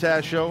back. We're in the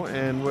Taz Show,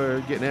 and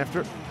we're getting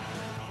after it.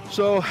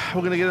 So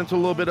we're going to get into a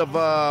little bit of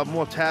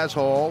more Taz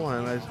Hall,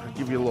 and I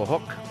give you a little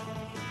hook.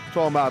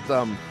 Talking about,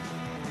 a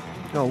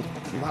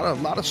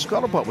lot of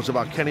scuttlebutt was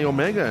about Kenny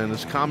Omega and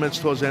his comments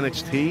towards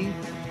NXT.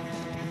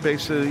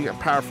 Basically,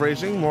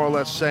 paraphrasing, more or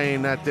less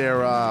saying that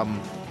they're,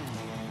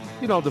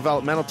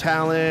 developmental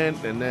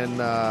talent, and then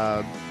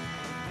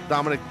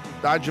Dominic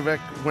Dijakovic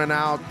went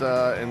out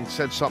and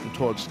said something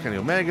towards Kenny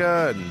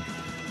Omega,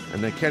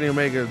 and then Kenny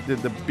Omega did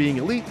the being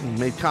elite and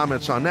made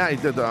comments on that. He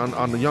did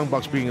on the Young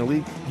Bucks being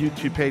elite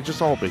YouTube page.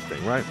 Just a whole big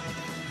thing, right?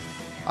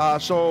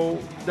 So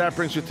that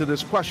brings you to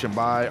this question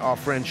by our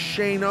friend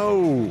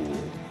Shano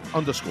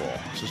 _ This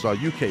is our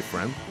UK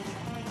friend.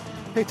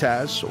 Hey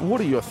Taz,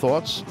 what are your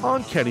thoughts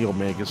on Kenny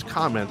Omega's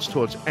comments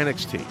towards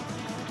NXT?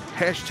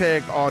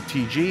 Hashtag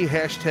RTG,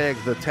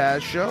 hashtag the Taz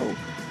Show.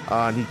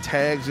 And he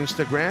tags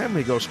Instagram.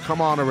 He goes, come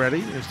on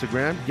already,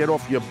 Instagram. Get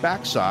off your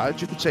backside.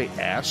 You could say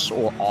ass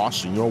or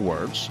os in your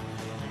words.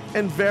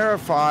 And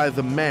verify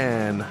the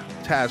man,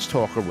 Taz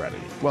Talk already.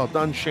 Well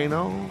done,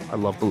 Shano. I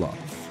love the love.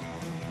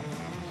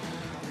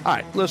 All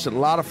right, listen, a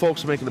lot of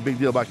folks are making a big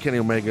deal about Kenny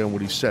Omega and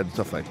what he said and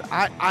stuff like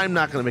that. I'm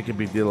not going to make a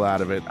big deal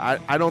out of it.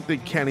 I don't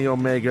think Kenny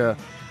Omega,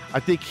 I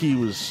think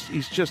he's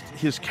just,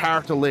 his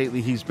character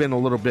lately, he's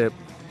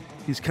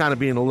kind of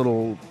being a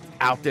little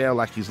out there,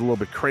 like he's a little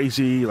bit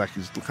crazy, like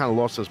he's kind of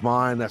lost his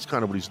mind. That's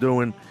kind of what he's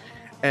doing.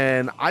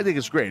 And I think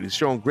it's great. He's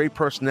showing great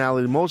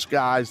personality. Most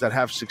guys that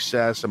have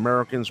success,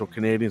 Americans or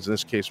Canadians, in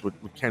this case with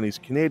Kenny's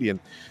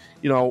Canadian,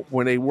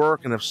 when they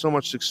work and have so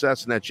much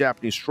success in that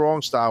Japanese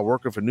strong style,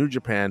 working for New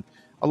Japan,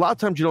 a lot of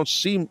times you don't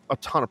see a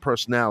ton of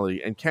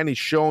personality. And Kenny's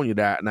showing you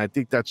that. And I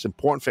think that's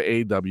important for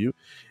AEW.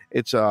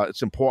 It's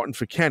important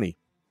for Kenny.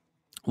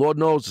 Lord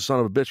knows the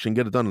son of a bitch can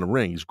get it done in the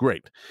ring. He's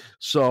great.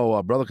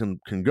 So brother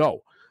can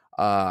go.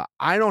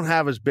 I don't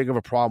have as big of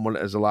a problem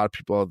with it as a lot of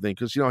people think,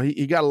 because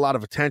he got a lot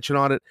of attention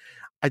on it.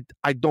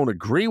 I don't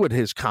agree with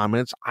his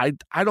comments. I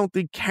don't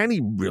think Kenny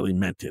really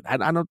meant it.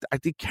 I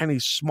think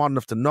Kenny's smart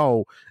enough to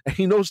know, and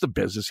he knows the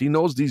business. He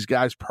knows these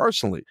guys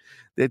personally,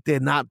 that they're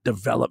not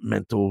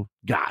developmental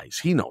guys.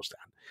 He knows that.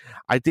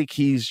 I think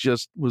he's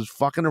just was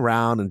fucking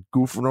around and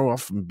goofing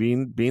off and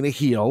being a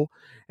heel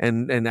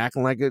and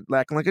acting like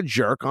a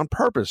jerk on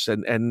purpose,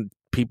 and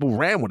people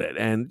ran with it.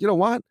 And you know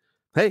what?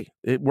 Hey,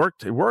 it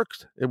worked. It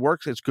works.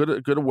 It's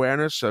good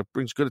awareness.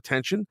 Brings good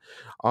attention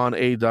on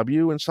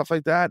AEW and stuff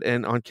like that,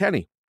 and on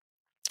Kenny.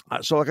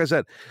 So, like I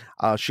said,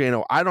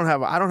 Shano, I don't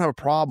have a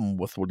problem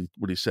with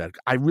what he said.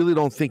 I really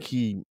don't think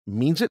he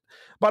means it.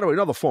 By the way,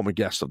 another former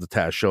guest of the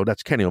Taz Show,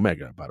 that's Kenny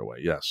Omega. By the way,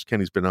 yes,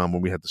 Kenny's been on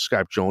when we had the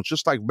Skype Jones,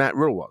 just like Matt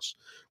Riddle was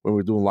when we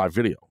were doing live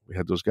video. We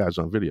had those guys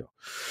on video.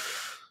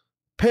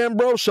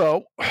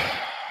 Pambroso,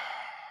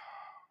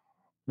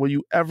 were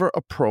you ever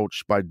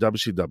approached by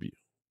WCW?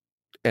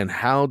 and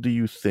how do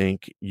you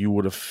think you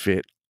would have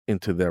fit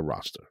into their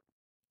roster?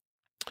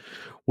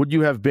 Would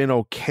you have been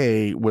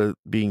okay with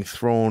being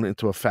thrown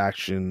into a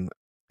faction,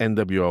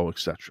 NWO,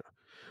 etc.?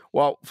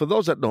 Well, for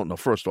those that don't know,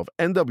 first off,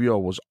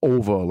 NWO was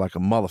over like a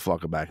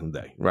motherfucker back in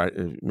the day, right?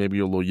 Maybe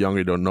you're a little younger,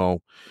 you don't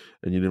know,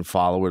 and you didn't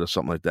follow it or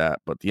something like that.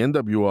 But the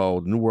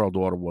NWO, the New World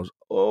Order, was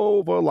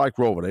over like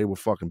Rover. They were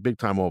fucking big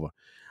time over.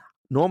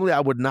 Normally, I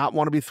would not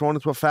want to be thrown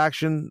into a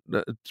faction,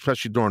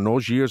 especially during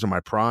those years in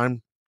my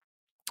prime.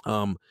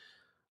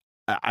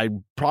 I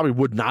probably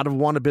would not have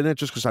wanted to be in it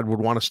just because I would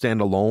want to stand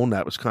alone.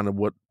 That was kind of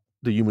what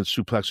the Human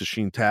Suplex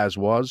Machine Taz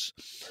was.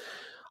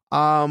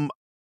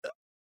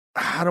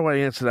 How do I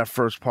answer that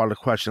first part of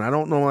the question? I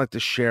don't know, like to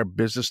share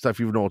business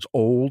stuff, even though it's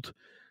old,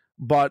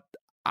 but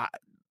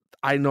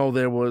I know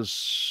there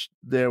was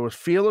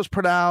feelers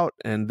put out,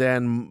 and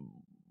then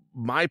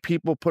my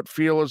people put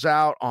feelers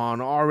out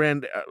on our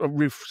end,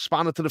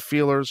 responded to the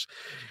feelers,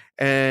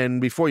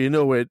 and before you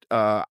knew it,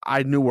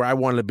 I knew where I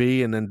wanted to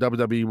be, and then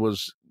WWE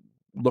was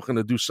looking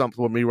to do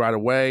something with me right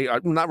away.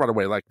 Not right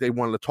away, like they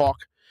wanted to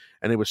talk,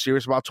 and they were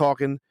serious about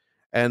talking.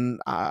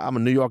 And I'm a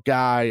New York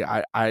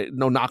guy. I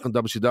no knock on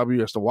WCW.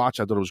 I used to watch.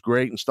 I thought it was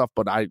great and stuff,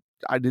 but I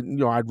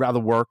didn't, I'd rather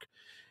work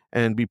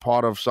and be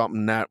part of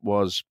something that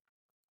was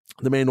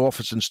the main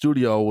office and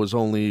studio was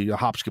only a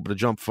hop, skip, and a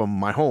jump from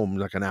my home,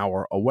 like an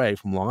hour away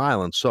from Long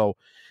Island. So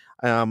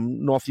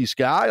Northeast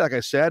guy, like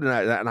I said,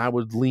 and I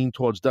would lean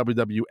towards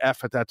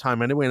WWF at that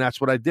time anyway, and that's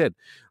what I did.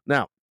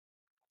 Now,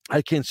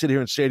 I can't sit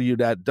here and say to you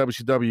that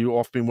WCW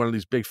offered me one of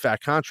these big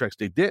fat contracts.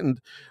 They didn't,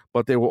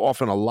 but they were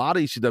offering a lot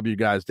of ECW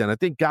guys then. I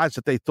think guys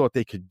that they thought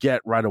they could get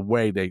right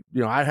away.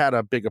 I had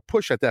a bigger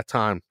push at that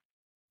time,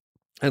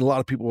 and a lot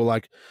of people were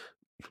like,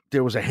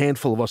 there was a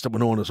handful of us that were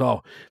known as,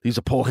 oh, these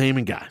are Paul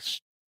Heyman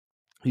guys.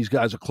 These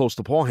guys are close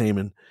to Paul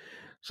Heyman,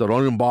 so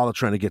don't even bother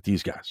trying to get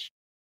these guys.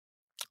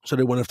 So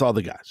they went after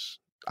other guys.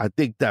 I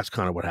think that's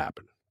kind of what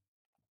happened.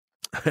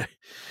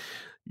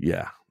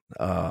 Yeah.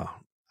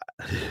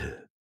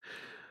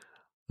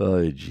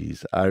 Oh,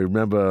 geez. I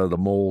remember the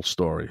mole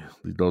story.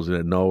 Those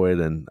that know it.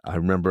 And I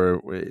remember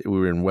we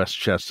were in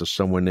Westchester,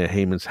 somewhere near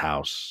Heyman's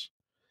house.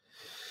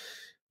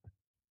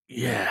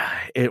 Yeah,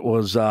 it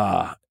was,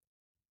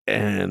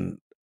 and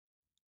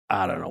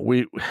I don't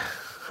know.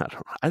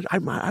 I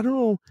don't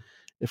know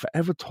if I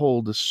ever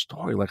told this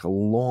story like a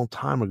long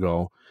time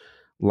ago,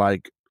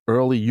 like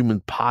early Human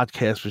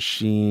Podcast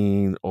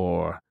Machine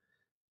or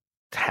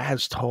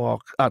Taz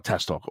Talk,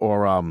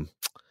 or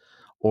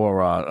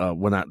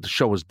when the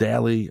show was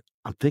daily.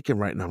 I'm thinking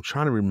right now, I'm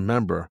trying to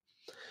remember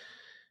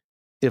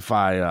if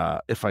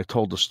I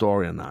told the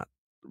story or not.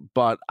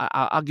 But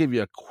I'll give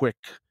you a quick,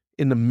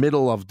 in the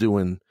middle of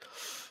doing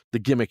the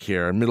gimmick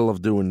here, in the middle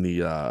of doing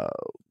the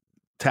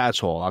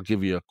Taz Hall, I'll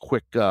give you a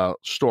quick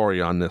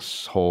story on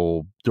this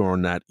whole,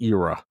 during that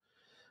era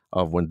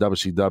of when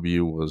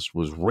WCW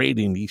was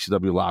raiding the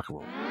ECW locker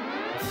room.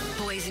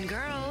 Boys and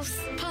girls,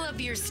 pull up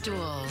your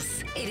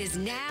stools. It is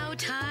now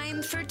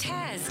time for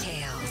Taz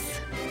Tales.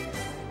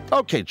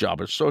 Okay,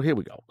 jobbers. So here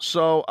we go.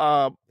 So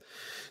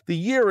the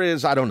year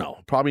is, I don't know,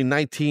 probably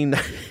 19.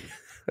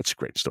 That's a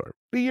great story.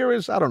 The year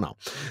is, I don't know.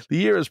 The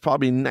year is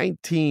probably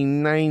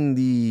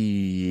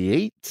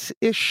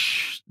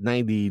 1998-ish,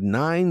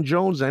 99,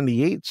 Jones,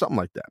 98, something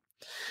like that.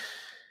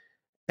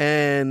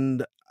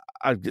 And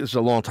it's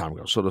a long time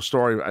ago. So the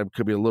story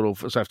could be a little,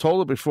 as I've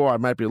told it before, I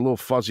might be a little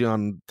fuzzy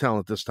on telling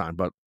it this time.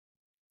 But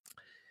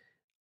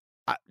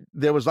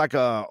there was like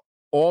a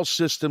all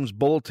systems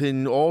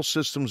bulletin, all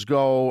systems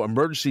go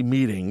emergency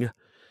meeting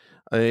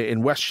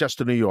in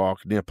Westchester, New York,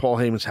 near Paul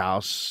Heyman's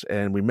house.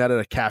 And we met at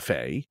a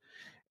cafe.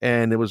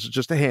 And it was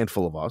just a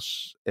handful of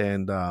us.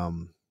 And,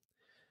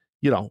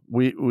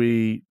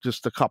 we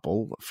just a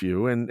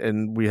few,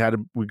 and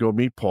we go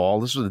meet Paul.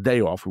 This was the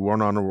day off. We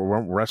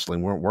weren't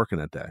wrestling. We weren't working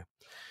that day.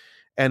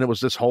 And it was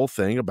this whole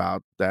thing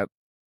about that,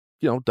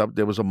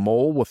 there was a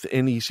mole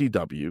within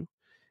ECW.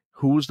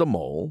 Who was the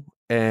mole?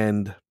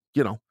 And,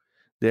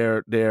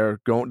 they're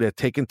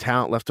taking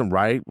talent left and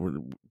right.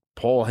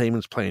 Paul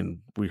Heyman's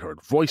playing, we heard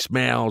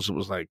voicemails. It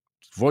was like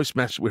voice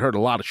message. We heard a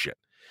lot of shit.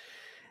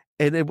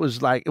 And it was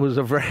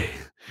a very,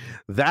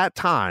 that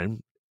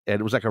time,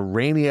 and it was like a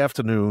rainy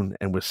afternoon,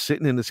 and we're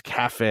sitting in this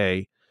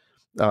cafe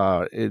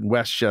in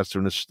Westchester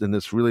in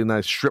this really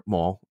nice strip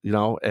mall,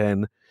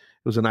 and it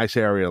was a nice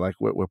area, like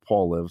where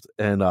Paul lived,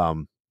 and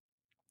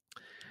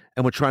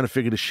we're trying to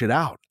figure this shit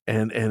out,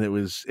 and it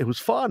was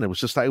fun. It was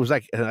just like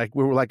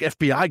we were like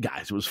FBI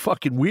guys. It was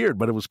fucking weird,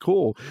 but it was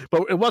cool.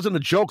 But it wasn't a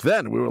joke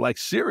then. We were like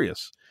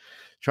serious,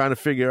 trying to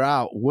figure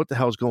out what the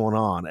hell's going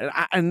on.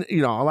 And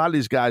a lot of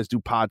these guys do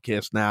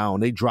podcasts now,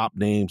 and they drop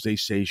names, they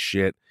say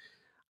shit.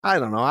 I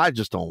don't know. I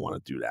just don't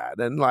want to do that.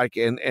 And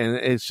and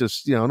it's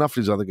just, enough of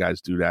these other guys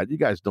do that. You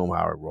guys know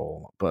how I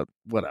roll, but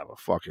whatever,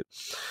 fuck it.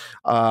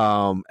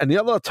 And the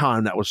other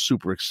time that was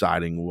super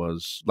exciting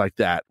was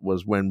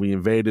when we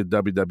invaded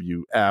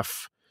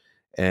WWF,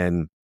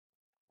 and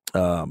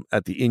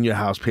at the In Your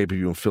House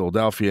pay-per-view in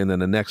Philadelphia, and then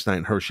the next night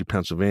in Hershey,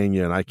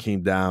 Pennsylvania. And I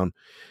came down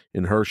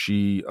in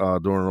Hershey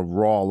during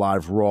a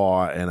live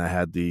Raw, and I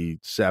had the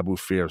Sabu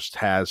Fierce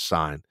Taz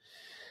sign.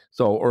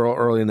 So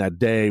early in that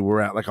day,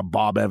 we're at like a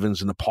Bob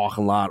Evans in the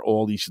parking lot,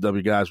 all the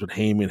ECW guys with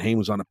Heyman.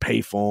 Heyman's on a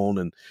payphone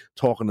and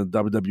talking to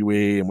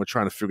WWE, and we're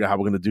trying to figure out how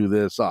we're going to do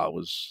this.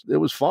 It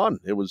was fun.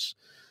 It was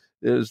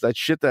that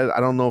shit that I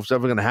don't know if it's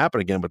ever going to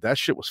happen again, but that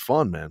shit was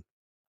fun, man.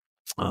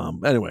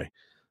 Anyway,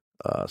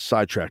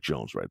 sidetrack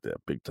Jones right there,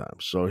 big time.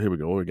 So here we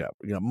go. What we got?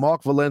 We got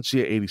Mark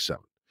Valencia,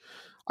 87.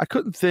 I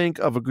couldn't think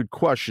of a good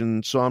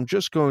question, so I'm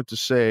just going to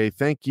say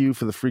thank you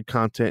for the free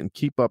content and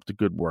keep up the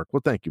good work.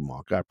 Well, thank you,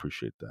 Mark. I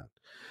appreciate that.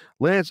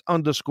 Lance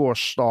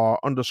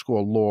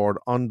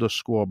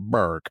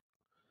 _star_Lord_Berg.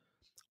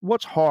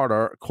 What's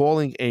harder,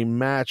 calling a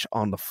match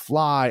on the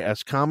fly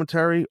as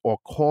commentary or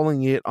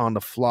calling it on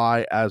the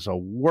fly as a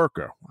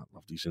worker? I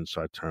love these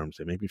inside terms.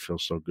 They make me feel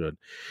so good.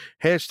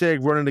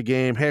 Hashtag running the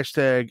game.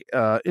 Hashtag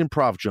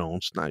improv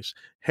Jones. Nice.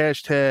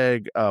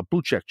 Hashtag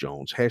blue check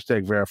Jones.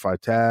 Hashtag verify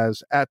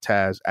Taz at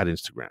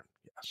Instagram.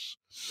 Yes.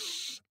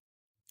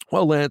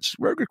 Well, Lance,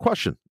 very good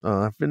question.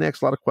 I've been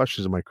asked a lot of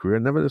questions in my career.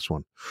 Never this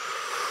one.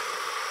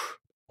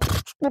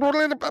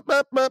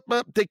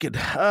 Thinking.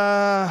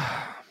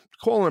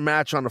 Calling a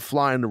match on the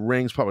fly in the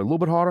ring is probably a little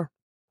bit harder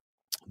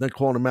than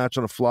calling a match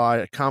on the fly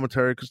at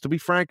commentary. Because to be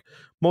frank,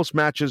 most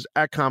matches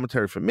at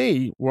commentary for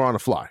me were on the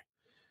fly.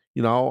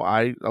 You know,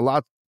 a lot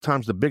of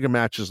times the bigger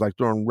matches like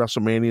during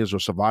WrestleManias or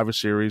Survivor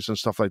Series and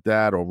stuff like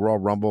that, or Royal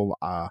Rumble,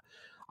 I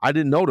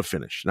didn't know the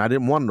finish, and I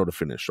didn't want to know the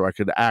finish, so I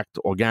could act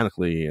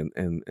organically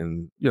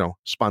and you know,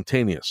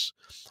 spontaneous.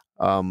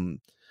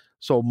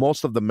 So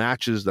most of the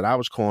matches that I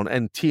was calling,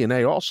 and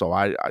TNA also,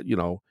 I you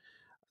know,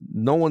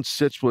 no one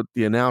sits with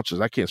the announcers.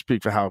 I can't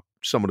speak for how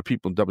some of the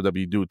people in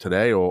WWE do it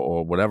today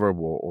or whatever,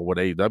 or what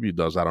AEW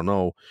does. I don't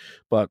know.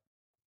 But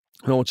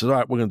no one says, all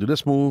right, we're going to do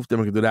this move, then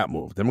we're going to do that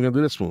move, then we're going to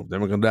do this move,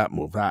 then we're going to do that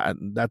move.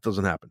 That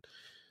doesn't happen.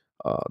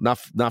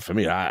 Not for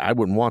me. I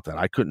wouldn't want that.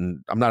 I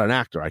couldn't. I'm not an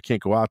actor. I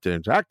can't go out there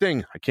and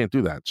acting. I can't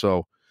do that.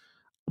 So,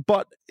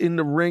 but in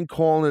the ring,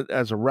 calling it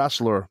as a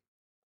wrestler,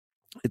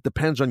 it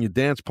depends on your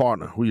dance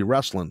partner, who you're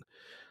wrestling.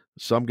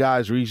 Some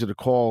guys are easier to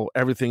call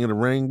everything in the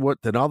ring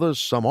than others.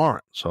 Some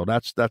aren't. So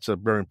that's a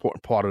very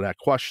important part of that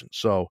question.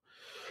 So,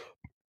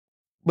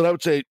 but I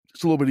would say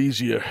it's a little bit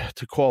easier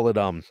to call it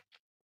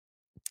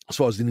as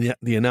far as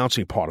the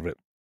announcing part of it.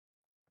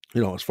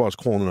 You know, as far as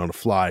calling it on the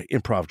fly,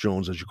 improv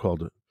Jones, as you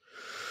called it.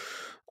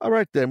 All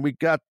right, then we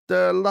got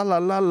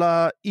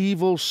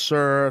Evil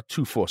Sir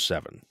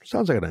 247.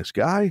 Sounds like a nice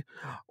guy.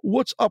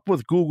 What's up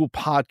with Google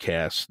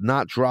Podcasts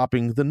not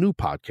dropping the new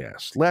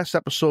podcast? Last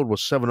episode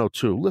was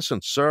 702. Listen,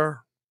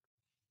 sir.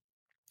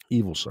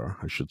 Evil Sir,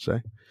 I should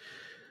say.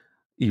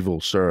 Evil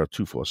Sir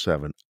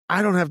 247.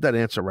 I don't have that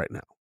answer right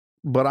now,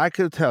 but I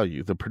could tell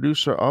you the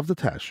producer of the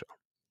Taz Show,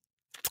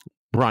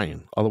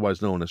 Brian,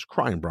 otherwise known as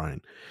Crying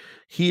Brian,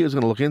 he is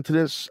going to look into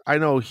this. I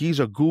know he's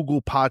a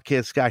Google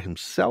Podcast guy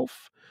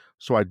himself,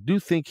 so I do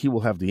think he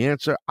will have the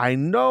answer. I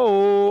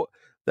know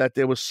that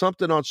there was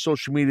something on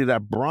social media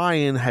that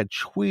Brian had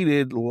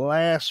tweeted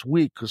last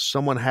week because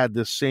someone had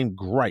this same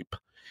gripe.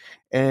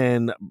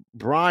 And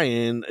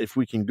Brian, if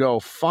we can go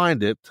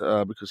find it,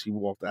 because he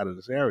walked out of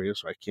this area,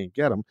 so I can't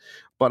get him.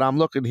 But I'm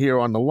looking here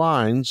on the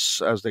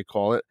lines, as they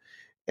call it.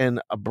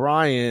 And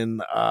Brian,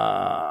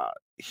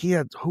 he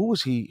had, who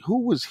was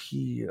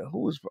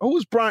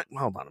Brian?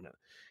 Hold on a minute.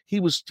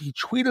 He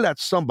tweeted at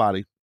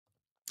somebody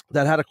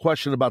that had a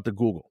question about the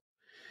Google.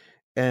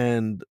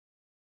 And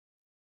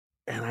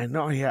I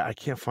know I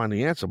can't find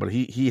the answer, but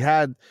he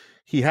had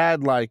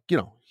like, you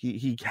know,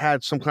 he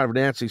had some kind of an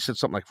answer. He said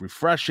something like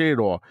refresh it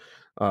or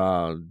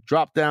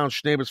drop down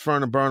Schneebers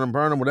Fern and burn them,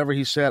 whatever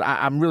he said.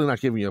 I'm really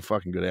not giving you a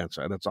fucking good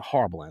answer. That's a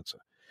horrible answer.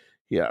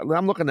 Yeah,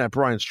 I'm looking at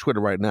Brian's Twitter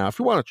right now. If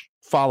you want to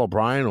follow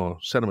Brian or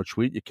send him a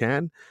tweet, you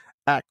can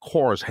at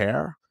Core's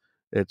Hair.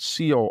 It's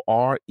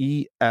CORESHAIR.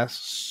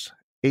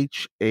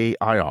 It's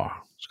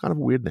kind of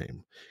a weird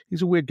name.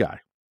 He's a weird guy.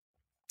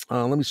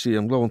 Let me see.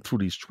 I'm going through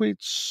these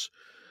tweets.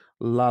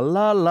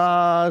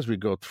 As we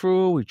go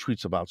through, he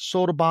tweets about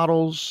soda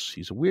bottles.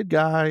 He's a weird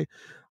guy.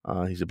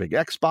 He's a big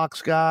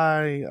Xbox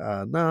guy.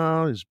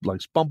 No, he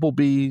likes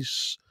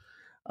bumblebees.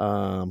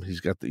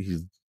 He's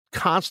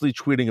constantly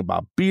tweeting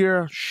about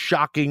beer.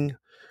 Shocking.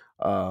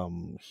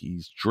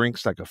 He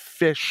drinks like a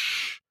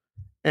fish.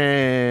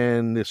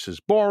 And this is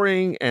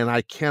boring. And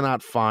I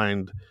cannot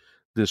find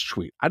this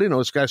tweet. I didn't know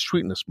this guy's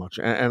tweeting this much.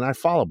 And I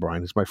follow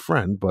Brian. He's my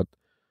friend, but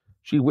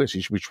gee whiz, he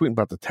should be tweeting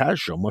about the Taz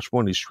Show much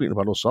more than he's tweeting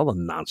about all this other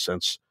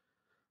nonsense.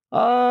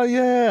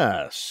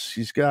 Yes.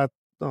 He's got,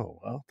 oh,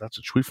 well, that's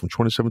a tweet from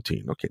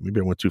 2017. Okay, maybe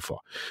I went too far.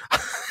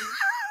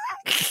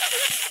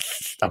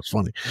 That was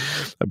funny.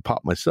 I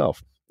popped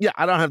myself. Yeah,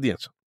 I don't have the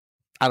answer.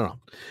 I don't know.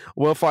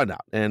 We'll find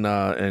out.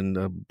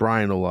 And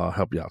Brian will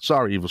help you out.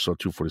 Sorry, Evil Soul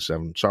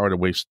 247. Sorry to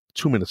waste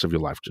 2 minutes of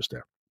your life just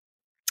there.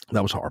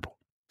 That was horrible.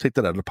 Take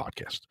that out of the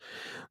podcast.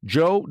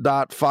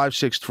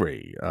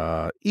 Joe.563.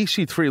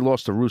 EC3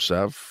 lost to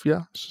Rusev.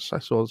 Yeah, I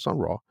saw this on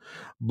Raw.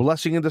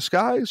 Blessing in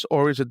disguise,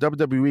 or is it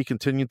WWE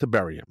continuing to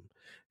bury him?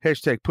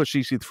 Hashtag push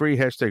EC3.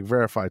 Hashtag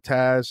verify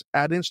Taz.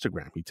 At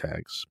Instagram, he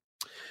tags.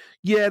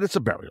 Yeah, that's a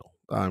burial.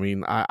 I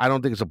mean, I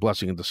don't think it's a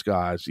blessing in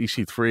disguise.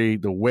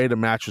 EC3, the way the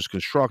match was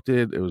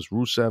constructed, it was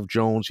Rusev,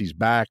 Jones. He's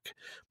back.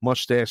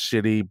 Mustache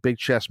City. Big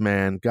chest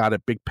man. Got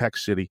it. Big pec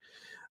city.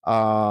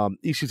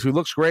 EC3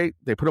 looks great.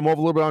 They put him over a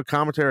little bit on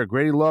commentary.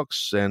 Great he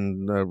looks,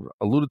 and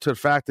alluded to the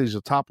fact that he's a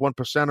top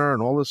 1%er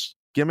and all this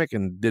gimmick,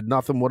 and did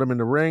nothing with him in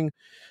the ring,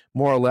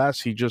 more or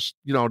less. He just,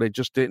 they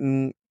just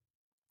didn't.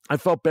 I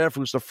felt bad for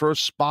it was the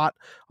first spot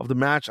of the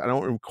match. I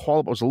don't recall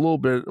it. It was a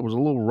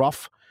little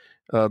rough.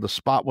 The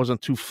spot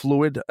wasn't too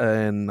fluid,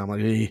 and I'm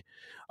like, hey,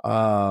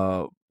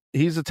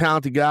 he's a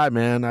talented guy,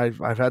 man.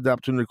 I've had the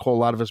opportunity to call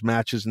a lot of his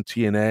matches in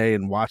TNA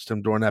and watched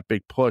him during that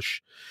big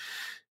push.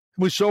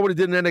 We saw what he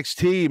did in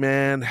NXT,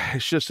 man.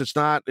 It's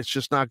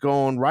just not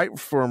going right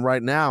for him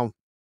right now.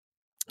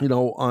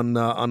 On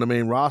the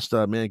main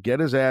roster, man, get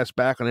his ass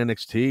back on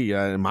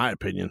NXT. In my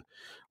opinion,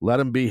 let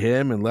him be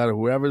him, and let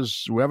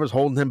whoever's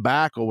holding him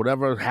back or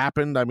whatever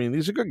happened. I mean,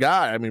 he's a good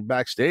guy. I mean,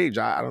 backstage,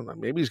 I don't know.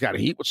 Maybe he's got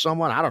heat with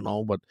someone. I don't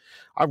know, but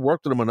I've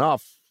worked with him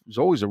enough. He's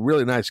always a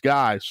really nice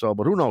guy. So,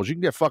 but who knows? You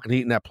can get fucking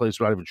heat in that place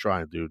without even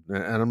trying, dude.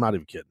 And I'm not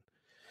even kidding.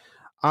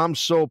 I'm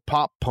so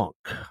pop punk.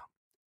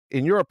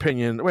 In your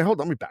opinion, wait,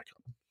 hold on, let me back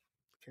up.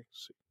 Okay,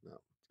 see,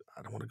 no,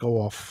 I don't want to go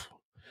off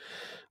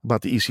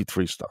about the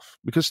EC3 stuff,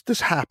 because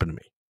this happened to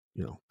me.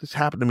 This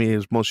happened to me,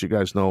 as most of you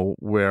guys know,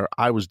 where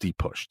I was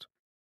de-pushed.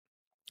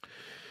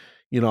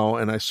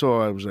 And I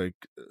saw, I was like,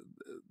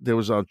 there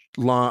was a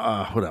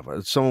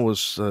whatever. Someone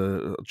was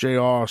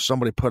JR.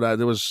 Somebody put out.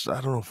 There was, I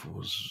don't know if it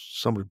was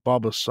somebody,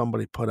 Bubba.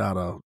 Somebody put out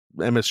a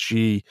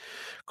MSG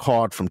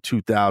card from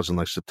 2000,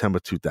 like September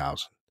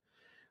 2000.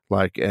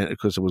 Like,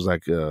 because it was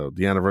like the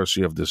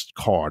anniversary of this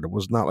card. It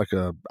was not like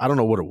I don't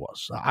know what it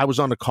was. I was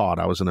on the card.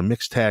 I was in a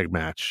mixed tag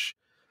match.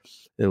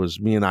 It was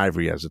me and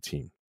Ivory as a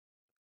team.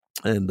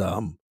 And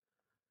I'm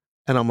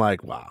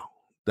like, wow,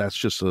 that's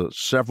just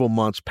several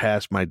months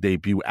past my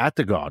debut at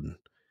the Garden.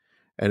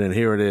 And then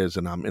here it is,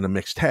 and I'm in a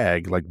mixed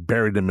tag, like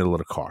buried in the middle of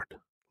the card.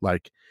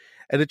 Like,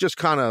 and it just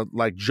kind of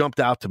like jumped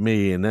out to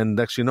me. And then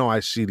next, I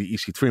see the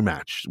EC3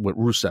 match with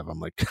Rusev. I'm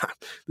like, God,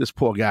 this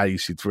poor guy,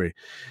 EC3.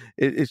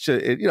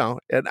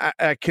 And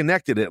I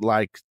connected it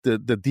like the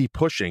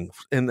de-pushing.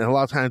 And a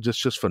lot of times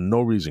it's just for no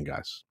reason,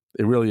 guys.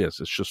 It really is.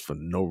 It's just for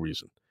no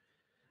reason.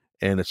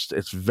 And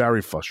it's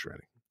very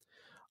frustrating.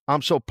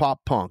 I'm so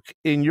pop punk.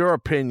 In your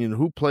opinion,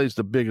 who plays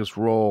the biggest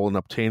role in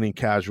obtaining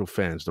casual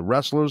fans? The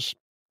wrestlers,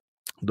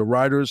 the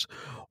writers,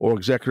 or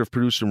executive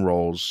producing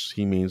roles?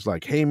 He means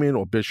like Heyman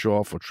or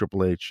Bischoff or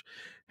Triple H.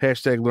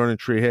 Hashtag learning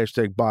tree.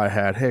 Hashtag buy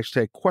hat.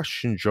 Hashtag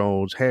question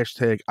Jones.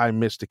 Hashtag I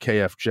miss the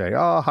KFJ.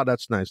 Oh,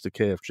 that's nice, the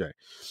KFJ.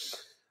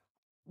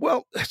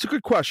 Well, it's a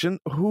good question.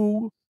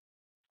 Who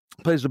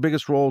plays the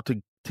biggest role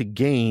to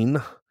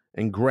gain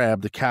and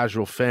grab the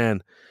casual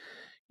fan?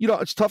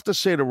 It's tough to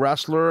say the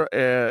wrestler.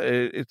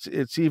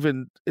 It's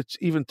even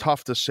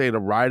tough to say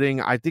the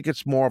writing. I think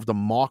it's more of the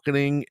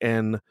marketing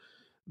and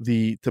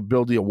to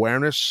build the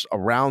awareness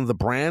around the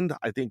brand.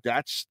 I think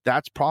that's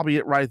probably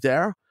it right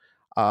there.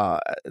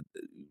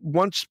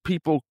 Once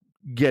people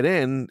get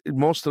in,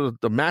 most of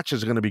the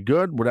matches are going to be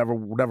good.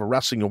 Whatever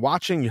wrestling you're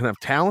watching, you can have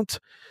talent.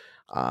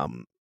 I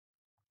don't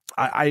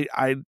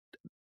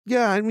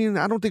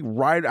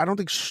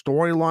think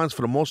storylines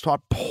for the most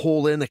part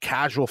pull in a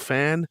casual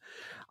fan.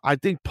 I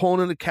think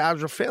pulling in the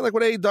casual fan, like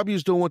what AEW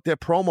is doing with their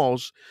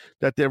promos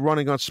that they're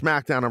running on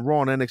SmackDown and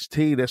Raw and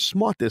NXT, they're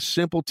smart. They're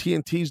simple.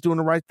 TNT's doing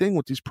the right thing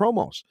with these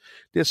promos.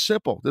 They're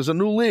simple. There's a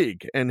new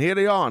league, and here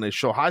they are, and they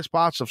show high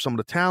spots of some of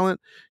the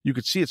talent. You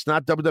could see it's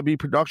not WWE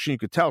production. You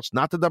could tell it's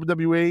not the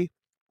WWE.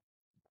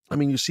 I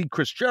mean, you see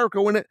Chris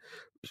Jericho in it.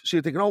 So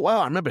you're thinking, oh,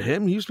 wow, I remember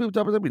him. He used to be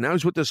with WWE. Now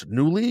he's with this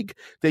new league.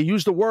 They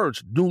use the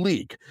words new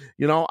league.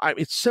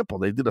 It's simple.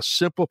 They did a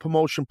simple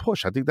promotion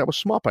push. I think that was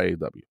smart by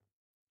AEW.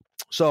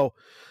 So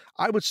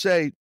I would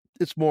say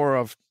it's more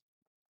of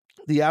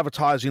the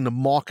advertising, the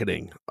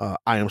marketing.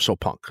 I am so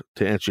punk,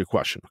 to answer your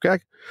question,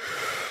 okay?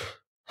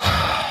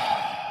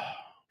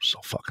 So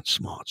fucking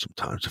smart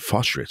sometimes. It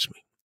frustrates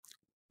me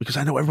because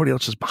I know everybody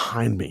else is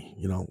behind me,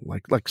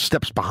 like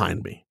steps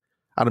behind me.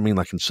 I don't mean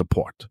like in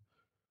support.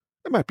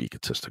 It might be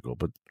egotistical,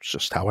 but it's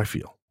just how I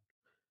feel.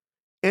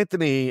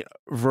 Anthony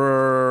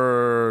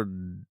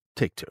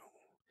take two.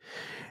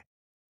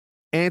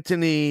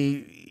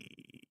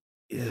 Anthony...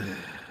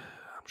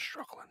 I'm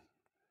struggling.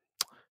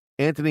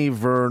 Anthony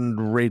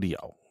Vern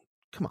Radio.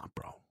 Come on,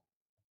 bro.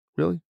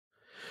 Really?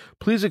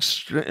 Please I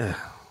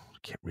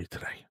can't read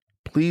today.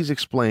 Please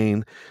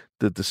explain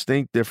the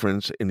distinct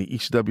difference in the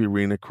ECW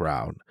Arena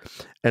crowd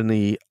and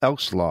the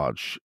Elks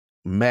Lodge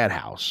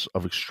Madhouse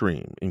of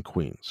Extreme in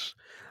Queens.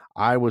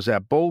 I was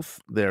at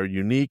both. They're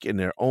unique in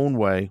their own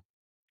way.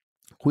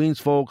 Queens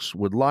folks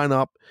would line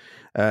up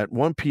at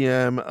 1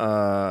 p.m.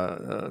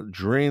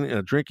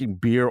 Drinking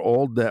beer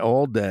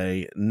all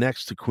day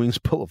next to Queens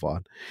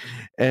Boulevard,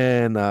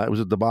 and it was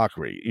a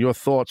debauchery. Your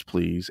thoughts,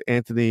 please,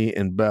 Anthony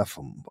and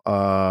Bethlehem.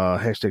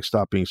 Hashtag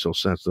stop being so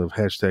sensitive.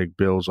 Hashtag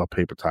bills are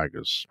paper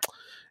tigers.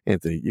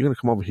 Anthony, you're gonna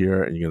come over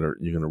here and you're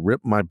gonna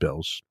rip my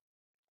bills.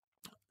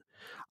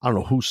 I don't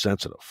know who's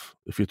sensitive.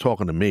 If you're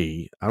talking to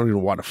me, I don't even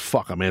know why the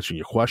fuck I'm answering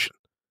your question.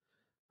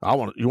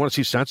 You want to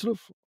see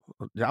sensitive?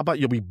 How about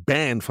you'll be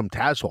banned from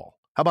Taz Hall?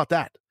 How about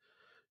that?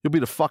 You'll be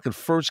the fucking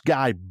first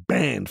guy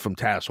banned from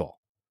Taz Hall.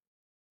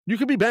 You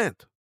can be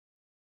banned.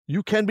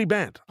 You can be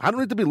banned. I don't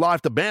need to be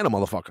live to ban a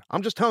motherfucker.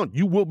 I'm just telling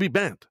you will be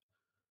banned.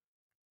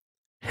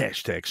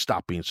 Hashtag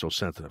stop being so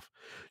sensitive.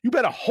 You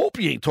better hope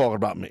you ain't talking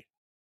about me.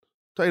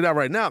 I'll tell you that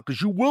right now,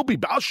 because you will be.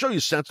 I'll show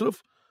you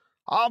sensitive.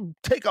 I'll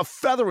take a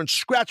feather and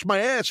scratch my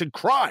ass and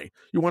cry.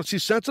 You want to see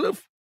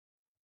sensitive?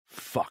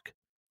 Fuck.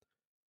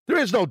 There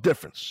is no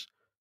difference.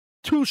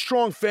 Two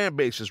strong fan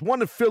bases,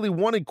 one in Philly,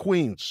 one in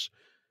Queens.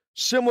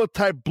 Similar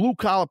type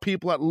blue-collar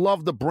people that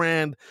loved the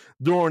brand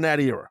during that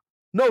era.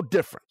 No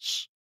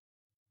difference.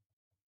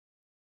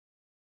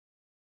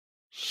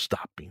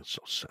 Stop being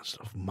so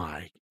sensitive.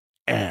 My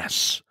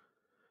ass.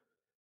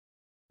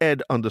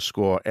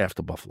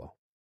 Ed_after Buffalo.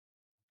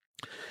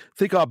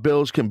 Think our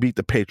Bills can beat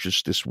the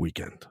Patriots this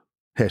weekend.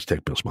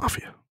 Hashtag Bills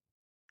Mafia.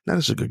 That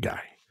is a good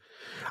guy.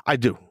 I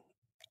do.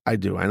 I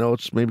know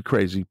it's maybe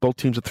crazy. Both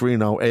teams are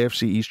 3-0.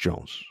 AFC East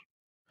Jones.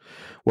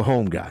 We're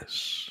home,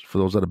 guys. For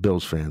those that are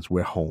Bills fans,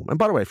 we're home. And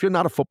by the way, if you're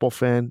not a football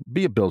fan,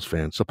 be a Bills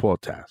fan.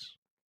 Support Taz.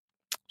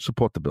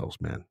 Support the Bills,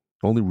 man.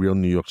 Only real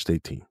New York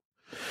State team.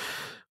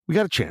 We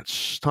got a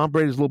chance. Tom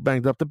Brady's a little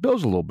banged up. The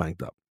Bills are a little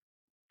banged up.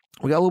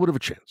 We got a little bit of a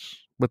chance.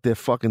 But their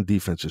fucking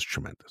defense is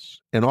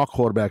tremendous. And our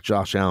quarterback,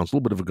 Josh Allen's a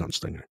little bit of a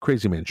gunslinger.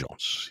 Crazy Man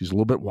Jones. He's a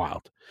little bit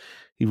wild.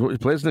 He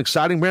plays an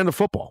exciting brand of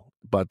football.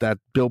 But that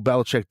Bill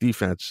Belichick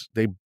defense,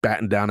 they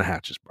batten down the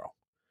hatches, bro.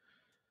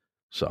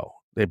 So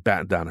they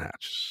batten down the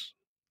hatches.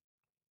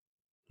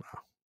 Wow.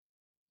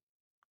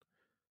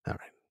 All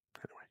right.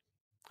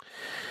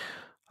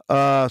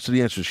 Anyway. So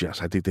the answer is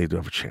yes. I think they do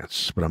have a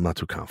chance, but I'm not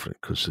too confident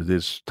because it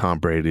is Tom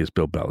Brady, it's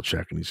Bill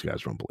Belichick, and these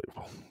guys are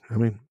unbelievable. I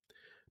mean,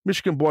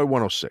 Michigan Boy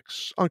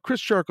 106 on Chris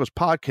Jericho's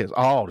podcast.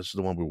 Oh, this is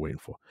the one we're waiting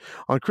for.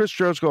 On Chris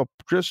Jericho,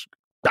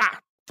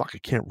 I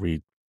can't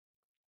read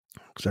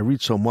because I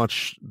read so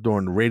much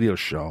during the radio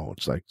show.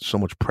 It's like so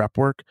much prep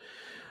work.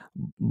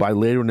 By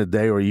later in the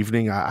day or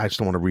evening, I just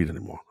don't want to read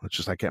anymore. It's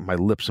just like my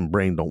lips and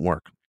brain don't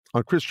work.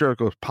 On Chris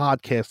Jericho's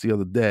podcast the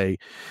other day,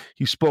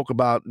 he spoke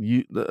about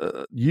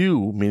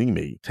you, meaning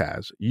me,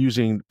 Taz,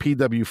 using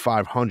PW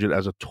 500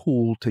 as a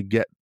tool to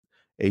get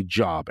a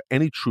job.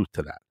 Any truth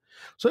to that?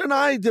 So then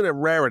I did a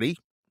rarity,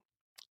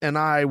 and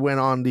I went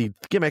on the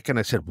gimmick, and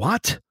I said,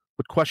 what?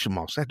 With question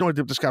marks. I had no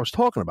idea what this guy was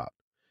talking about.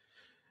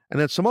 And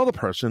then some other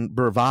person,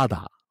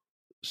 Bravada,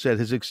 said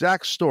his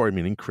exact story,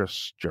 meaning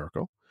Chris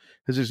Jericho,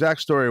 his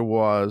exact story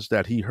was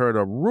that he heard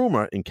a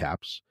rumor, in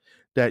caps,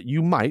 that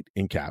you might,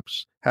 in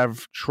caps,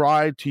 have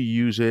tried to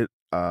use it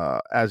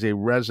as a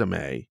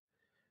resume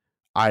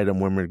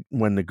item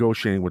when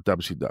negotiating with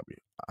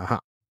WCW.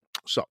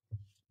 So,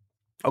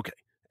 okay.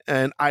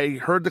 And I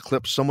heard the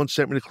clip. Someone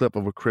sent me the clip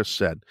of what Chris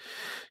said.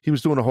 He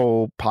was doing a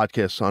whole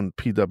podcast on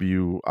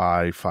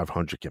PWI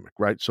 500 gimmick,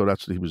 right? So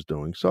that's what he was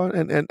doing. So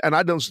and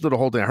I didn't listen to the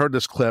whole thing. I heard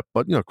this clip,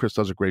 but Chris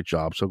does a great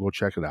job. So go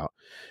check it out.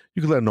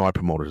 You can let him know I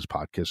promoted his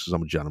podcast because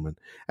I'm a gentleman.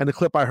 And the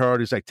clip I heard,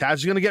 he's like, Taz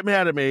is going to get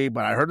mad at me,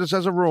 but I heard this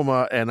as a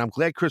rumor, and I'm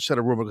glad Chris said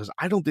a rumor because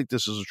I don't think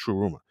this is a true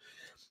rumor.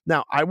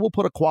 Now I will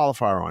put a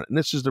qualifier on it, and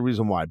this is the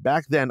reason why.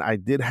 Back then, I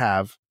did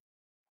have.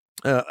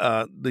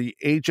 The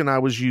agent I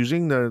was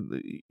using,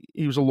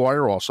 he was a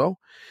lawyer also.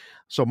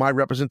 So my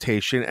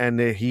representation, and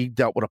he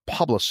dealt with a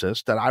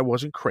publicist that I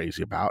wasn't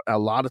crazy about. A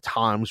lot of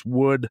times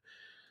would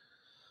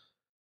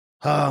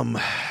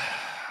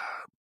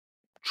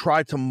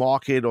try to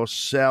market or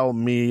sell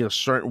me a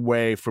certain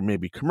way for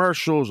maybe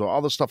commercials or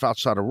other stuff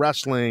outside of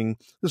wrestling.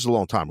 This is a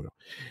long time ago.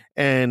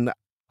 And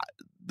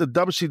the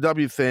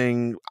WCW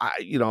thing, I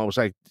was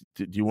like,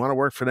 do you want to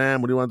work for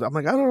them? What do you want to do? I'm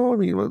like, I don't know. I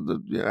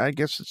mean, I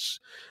guess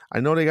I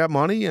know they got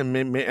money and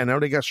I know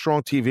they got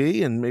strong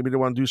TV and maybe they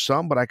want to do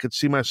something, but I could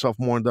see myself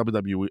more in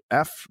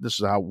WWF. This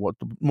is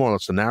more or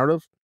less the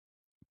narrative.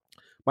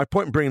 My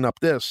point in bringing up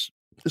this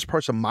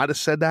person might have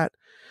said that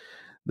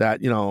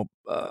because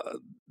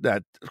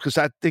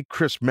I think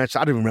Chris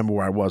mentioned, I don't even remember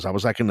where I was. I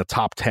was like in the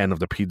top 10 of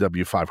the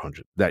PW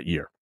 500 that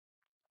year.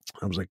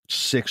 I was like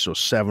 6 or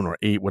 7 or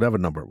 8, whatever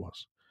number it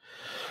was.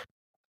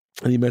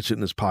 And he mentioned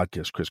in his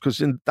podcast, Chris,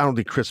 because I don't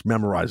think Chris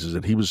memorizes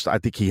it. I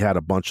think he had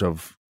a bunch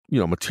of,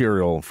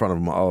 material in front of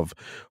him of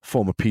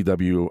former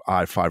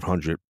PWI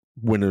 500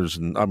 winners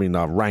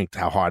and ranked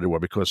how hard they were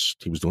because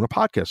he was doing a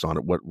podcast on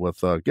it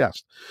with a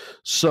guest.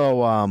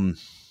 So,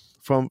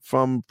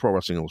 from Pro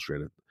Wrestling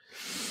Illustrated.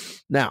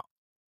 Now,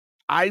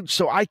 I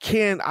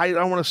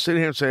don't want to sit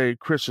here and say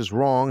Chris is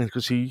wrong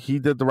because he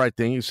did the right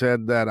thing. He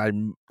said that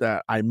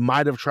I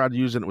might have tried to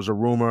use it. And it was a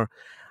rumor.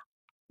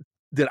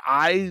 Did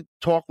I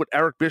talk with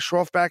Eric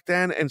Bischoff back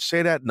then and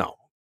say that? No,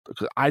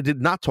 I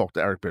did not talk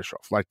to Eric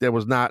Bischoff. Like, there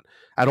was not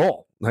at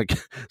all. Like,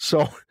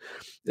 so,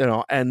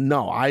 and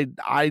no,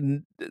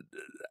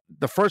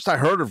 the first I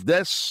heard of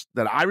this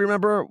that I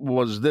remember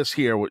was this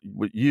here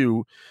with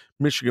you,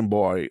 Michigan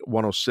Boy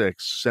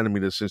 106, sending me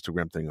this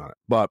Instagram thing on it.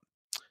 But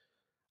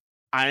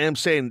I am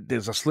saying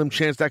there's a slim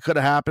chance that could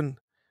have happened,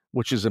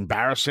 which is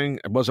embarrassing.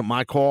 It wasn't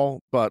my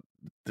call, but,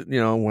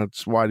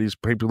 that's why these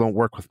people don't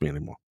work with me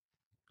anymore.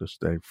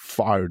 They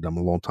fired them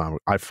a long time ago.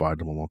 I fired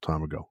them a long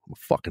time ago. I'm a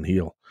fucking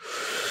heel.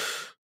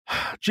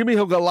 Jimmy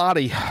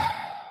Hogalotti,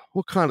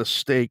 what kind of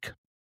steak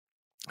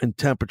and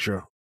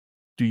temperature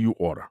do you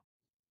order?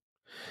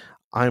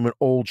 I'm an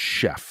old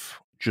chef.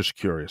 Just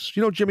curious.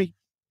 Jimmy,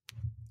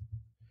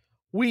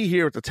 we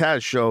here at the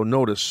Taz Show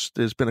noticed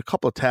there's been a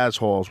couple of Taz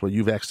Halls where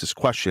you've asked this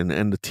question,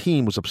 and the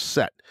team was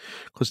upset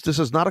because this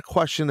is not a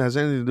question that has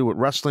anything to do with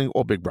wrestling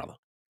or Big Brother.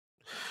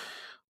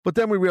 But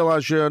then we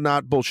realized you're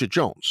not Bullshit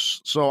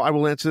Jones. So I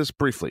will answer this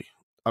briefly.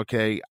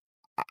 Okay.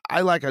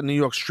 I like a New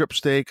York strip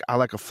steak. I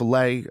like a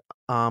filet.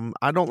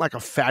 I don't like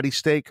a fatty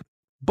steak,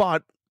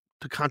 but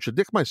to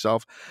contradict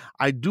myself,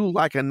 I do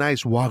like a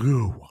nice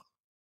Wagyu.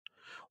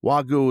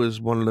 Wagyu is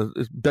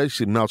it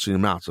basically melts in your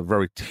mouth. It's a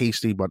very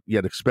tasty but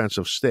yet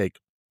expensive steak.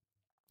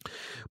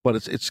 But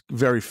it's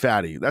very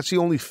fatty. That's the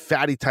only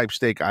fatty type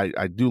steak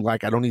I do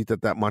like. I don't eat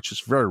that much. It's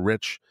very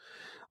rich.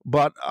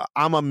 But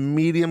I'm a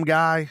medium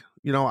guy.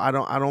 I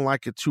don't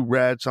like it too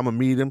red, so I'm a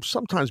medium.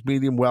 Sometimes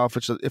medium well if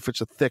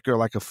it's a thicker,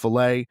 like a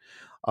filet.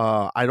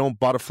 I don't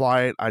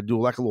butterfly it. I do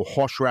like a little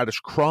horseradish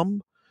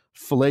crumb.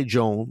 Filet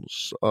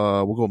Jones.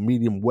 We'll go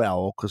medium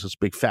well because it's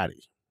big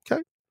fatty.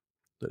 Okay?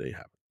 There you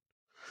have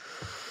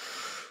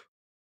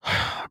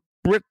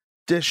it.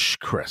 British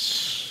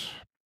Chris.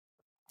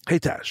 Hey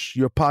Tash,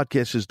 your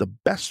podcast is the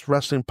best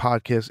wrestling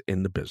podcast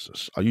in the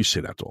business. Oh, you say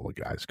that to all the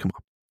guys. Come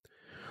on.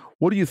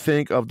 What do you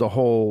think of the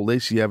whole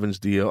Lacey Evans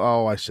deal?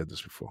 Oh, I said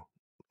this before.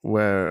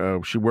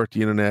 Where she worked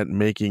the internet,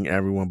 making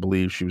everyone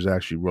believe she was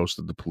actually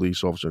roasted the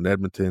police officer in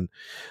Edmonton.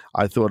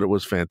 I thought it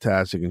was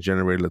fantastic and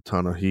generated a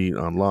ton of heat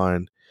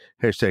online.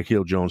 Hashtag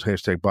Heel Jones,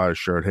 hashtag buy a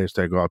shirt,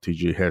 hashtag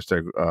RTG,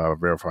 hashtag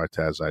verify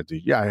Taz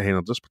ID. Yeah, I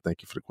handled this, but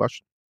thank you for the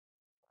question.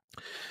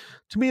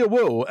 Tamia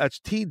Wu, that's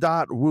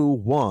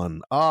T.Wu1.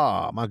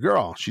 My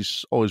girl.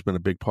 She's always been a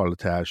big part of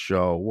the Taz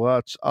Show.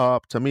 What's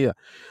up, Tamia?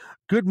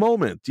 Good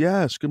moment.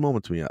 Yes, good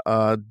moment, Tamia.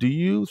 Do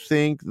you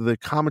think the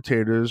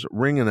commentators,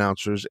 ring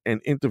announcers,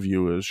 and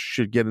interviewers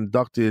should get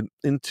inducted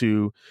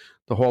into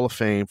the Hall of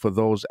Fame for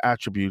those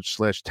attributes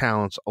 /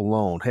 talents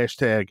alone?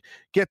 Hashtag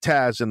get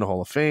Taz in the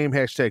Hall of Fame.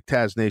 Hashtag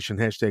Taz Nation.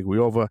 Hashtag we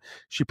over.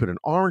 She put an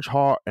orange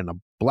heart and a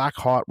black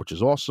heart, which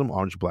is awesome.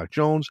 Orange Black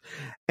Jones.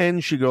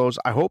 And she goes,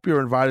 I hope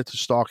you're invited to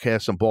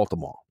StarCast in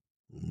Baltimore.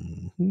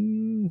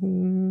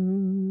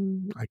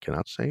 I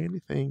cannot say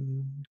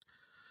anything.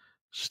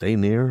 Stay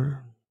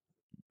near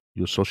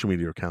your social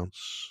media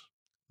accounts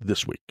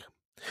this week.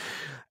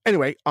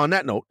 Anyway, on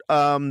that note,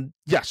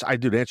 yes, I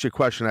do. To answer your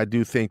question, I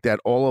do think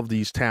that all of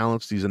these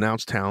talents, these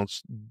announced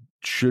talents,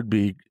 should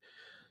be,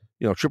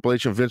 Triple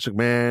H and Vince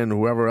McMahon,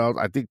 whoever else.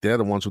 I think they're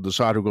the ones who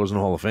decide who goes in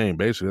the Hall of Fame.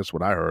 Basically, that's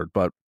what I heard.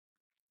 But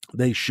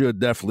they should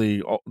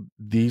definitely,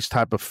 these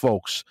type of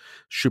folks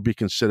should be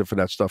considered for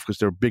that stuff because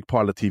they're a big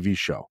part of the TV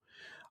show.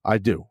 I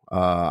do.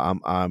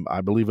 I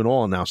believe in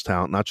all announced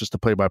talent, not just the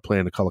play-by-play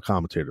and the color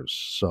commentators.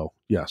 So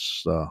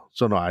yes.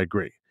 So no, I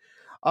agree.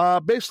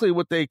 Basically,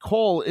 what they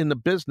call in the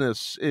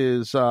business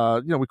is,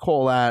 we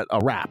call that a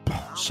wrap.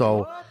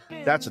 So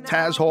that's a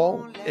Taz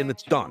Hall, and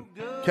it's done.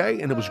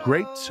 Okay, and it was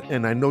great,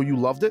 and I know you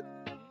loved it,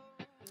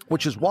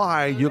 which is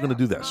why you're going to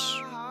do this.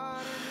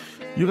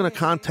 You're going to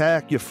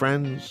contact your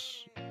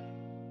friends,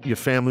 your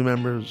family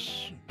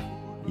members,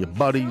 your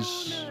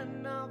buddies,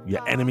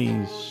 your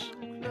enemies.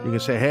 You're going to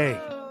say, hey,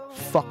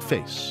 fuck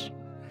face.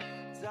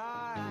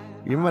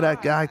 You remember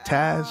that guy,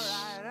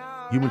 Taz?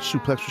 Human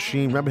Suplex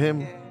Machine, remember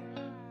him?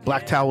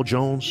 Black Towel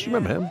Jones, you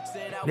remember him?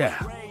 Yeah.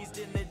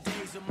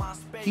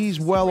 He's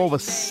well over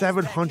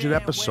 700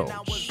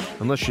 episodes,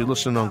 unless you're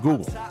listening on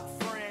Google.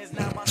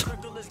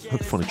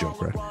 Funny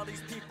joke, right?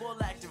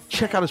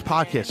 Check out his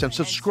podcast and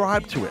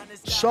subscribe to it.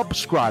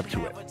 Subscribe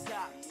to it.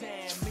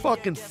 It's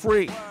fucking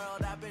free.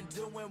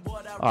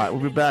 All right,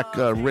 we'll be back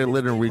later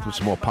in the week with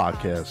some more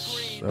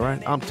podcasts. All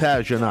right, I'm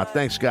Taz, you're not.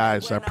 Thanks,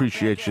 guys. I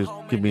appreciate you.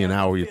 Give me an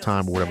hour of your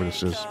time or whatever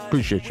this is.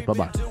 Appreciate you.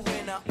 Bye-bye.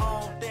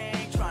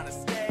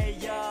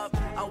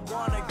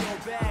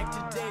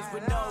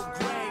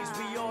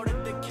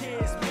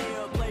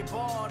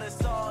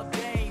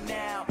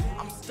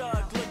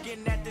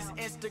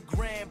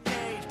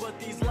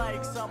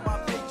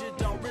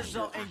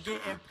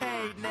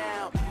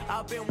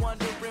 I've been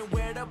wondering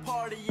where the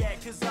party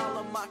at, cause all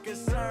of my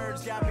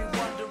concerns got me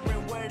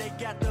wondering where they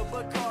got the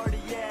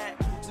Bacardi at.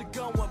 So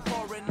going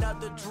for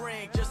another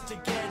drink just to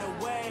get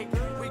away.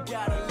 We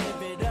gotta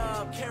live it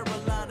up,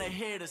 Carolina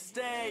here to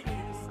stay.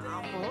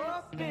 I'm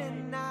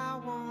hoping I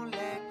won't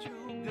let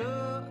you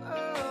go.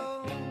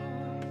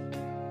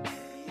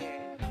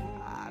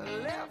 I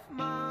left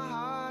my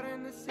heart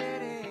in the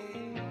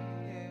city.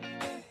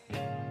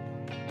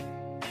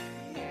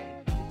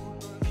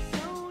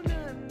 Soon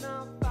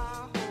enough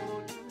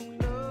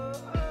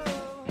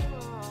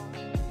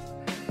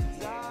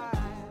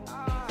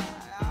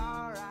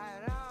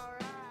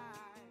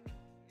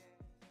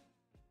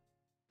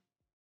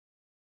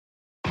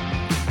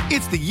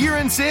It's the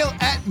year-end sale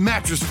at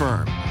Mattress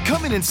Firm.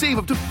 Come in and save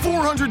up to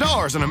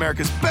 $400 on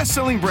America's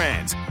best-selling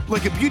brands,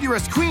 like a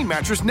Beautyrest Queen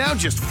mattress now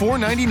just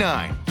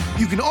 $499.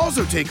 You can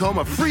also take home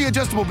a free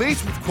adjustable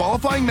base with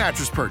qualifying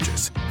mattress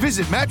purchase.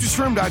 Visit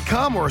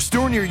mattressfirm.com or a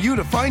store near you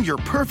to find your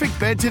perfect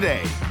bed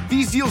today.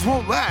 These deals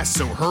won't last,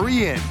 so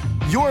hurry in.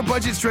 Your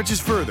budget stretches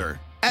further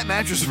at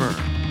Mattress Firm.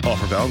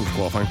 Offer valid with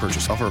qualifying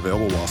purchase. Offer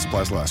available while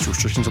supplies last.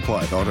 Restrictions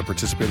apply. Valid at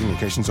participating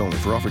locations only.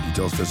 For offer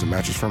details, visit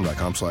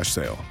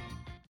mattressfirm.com/sale.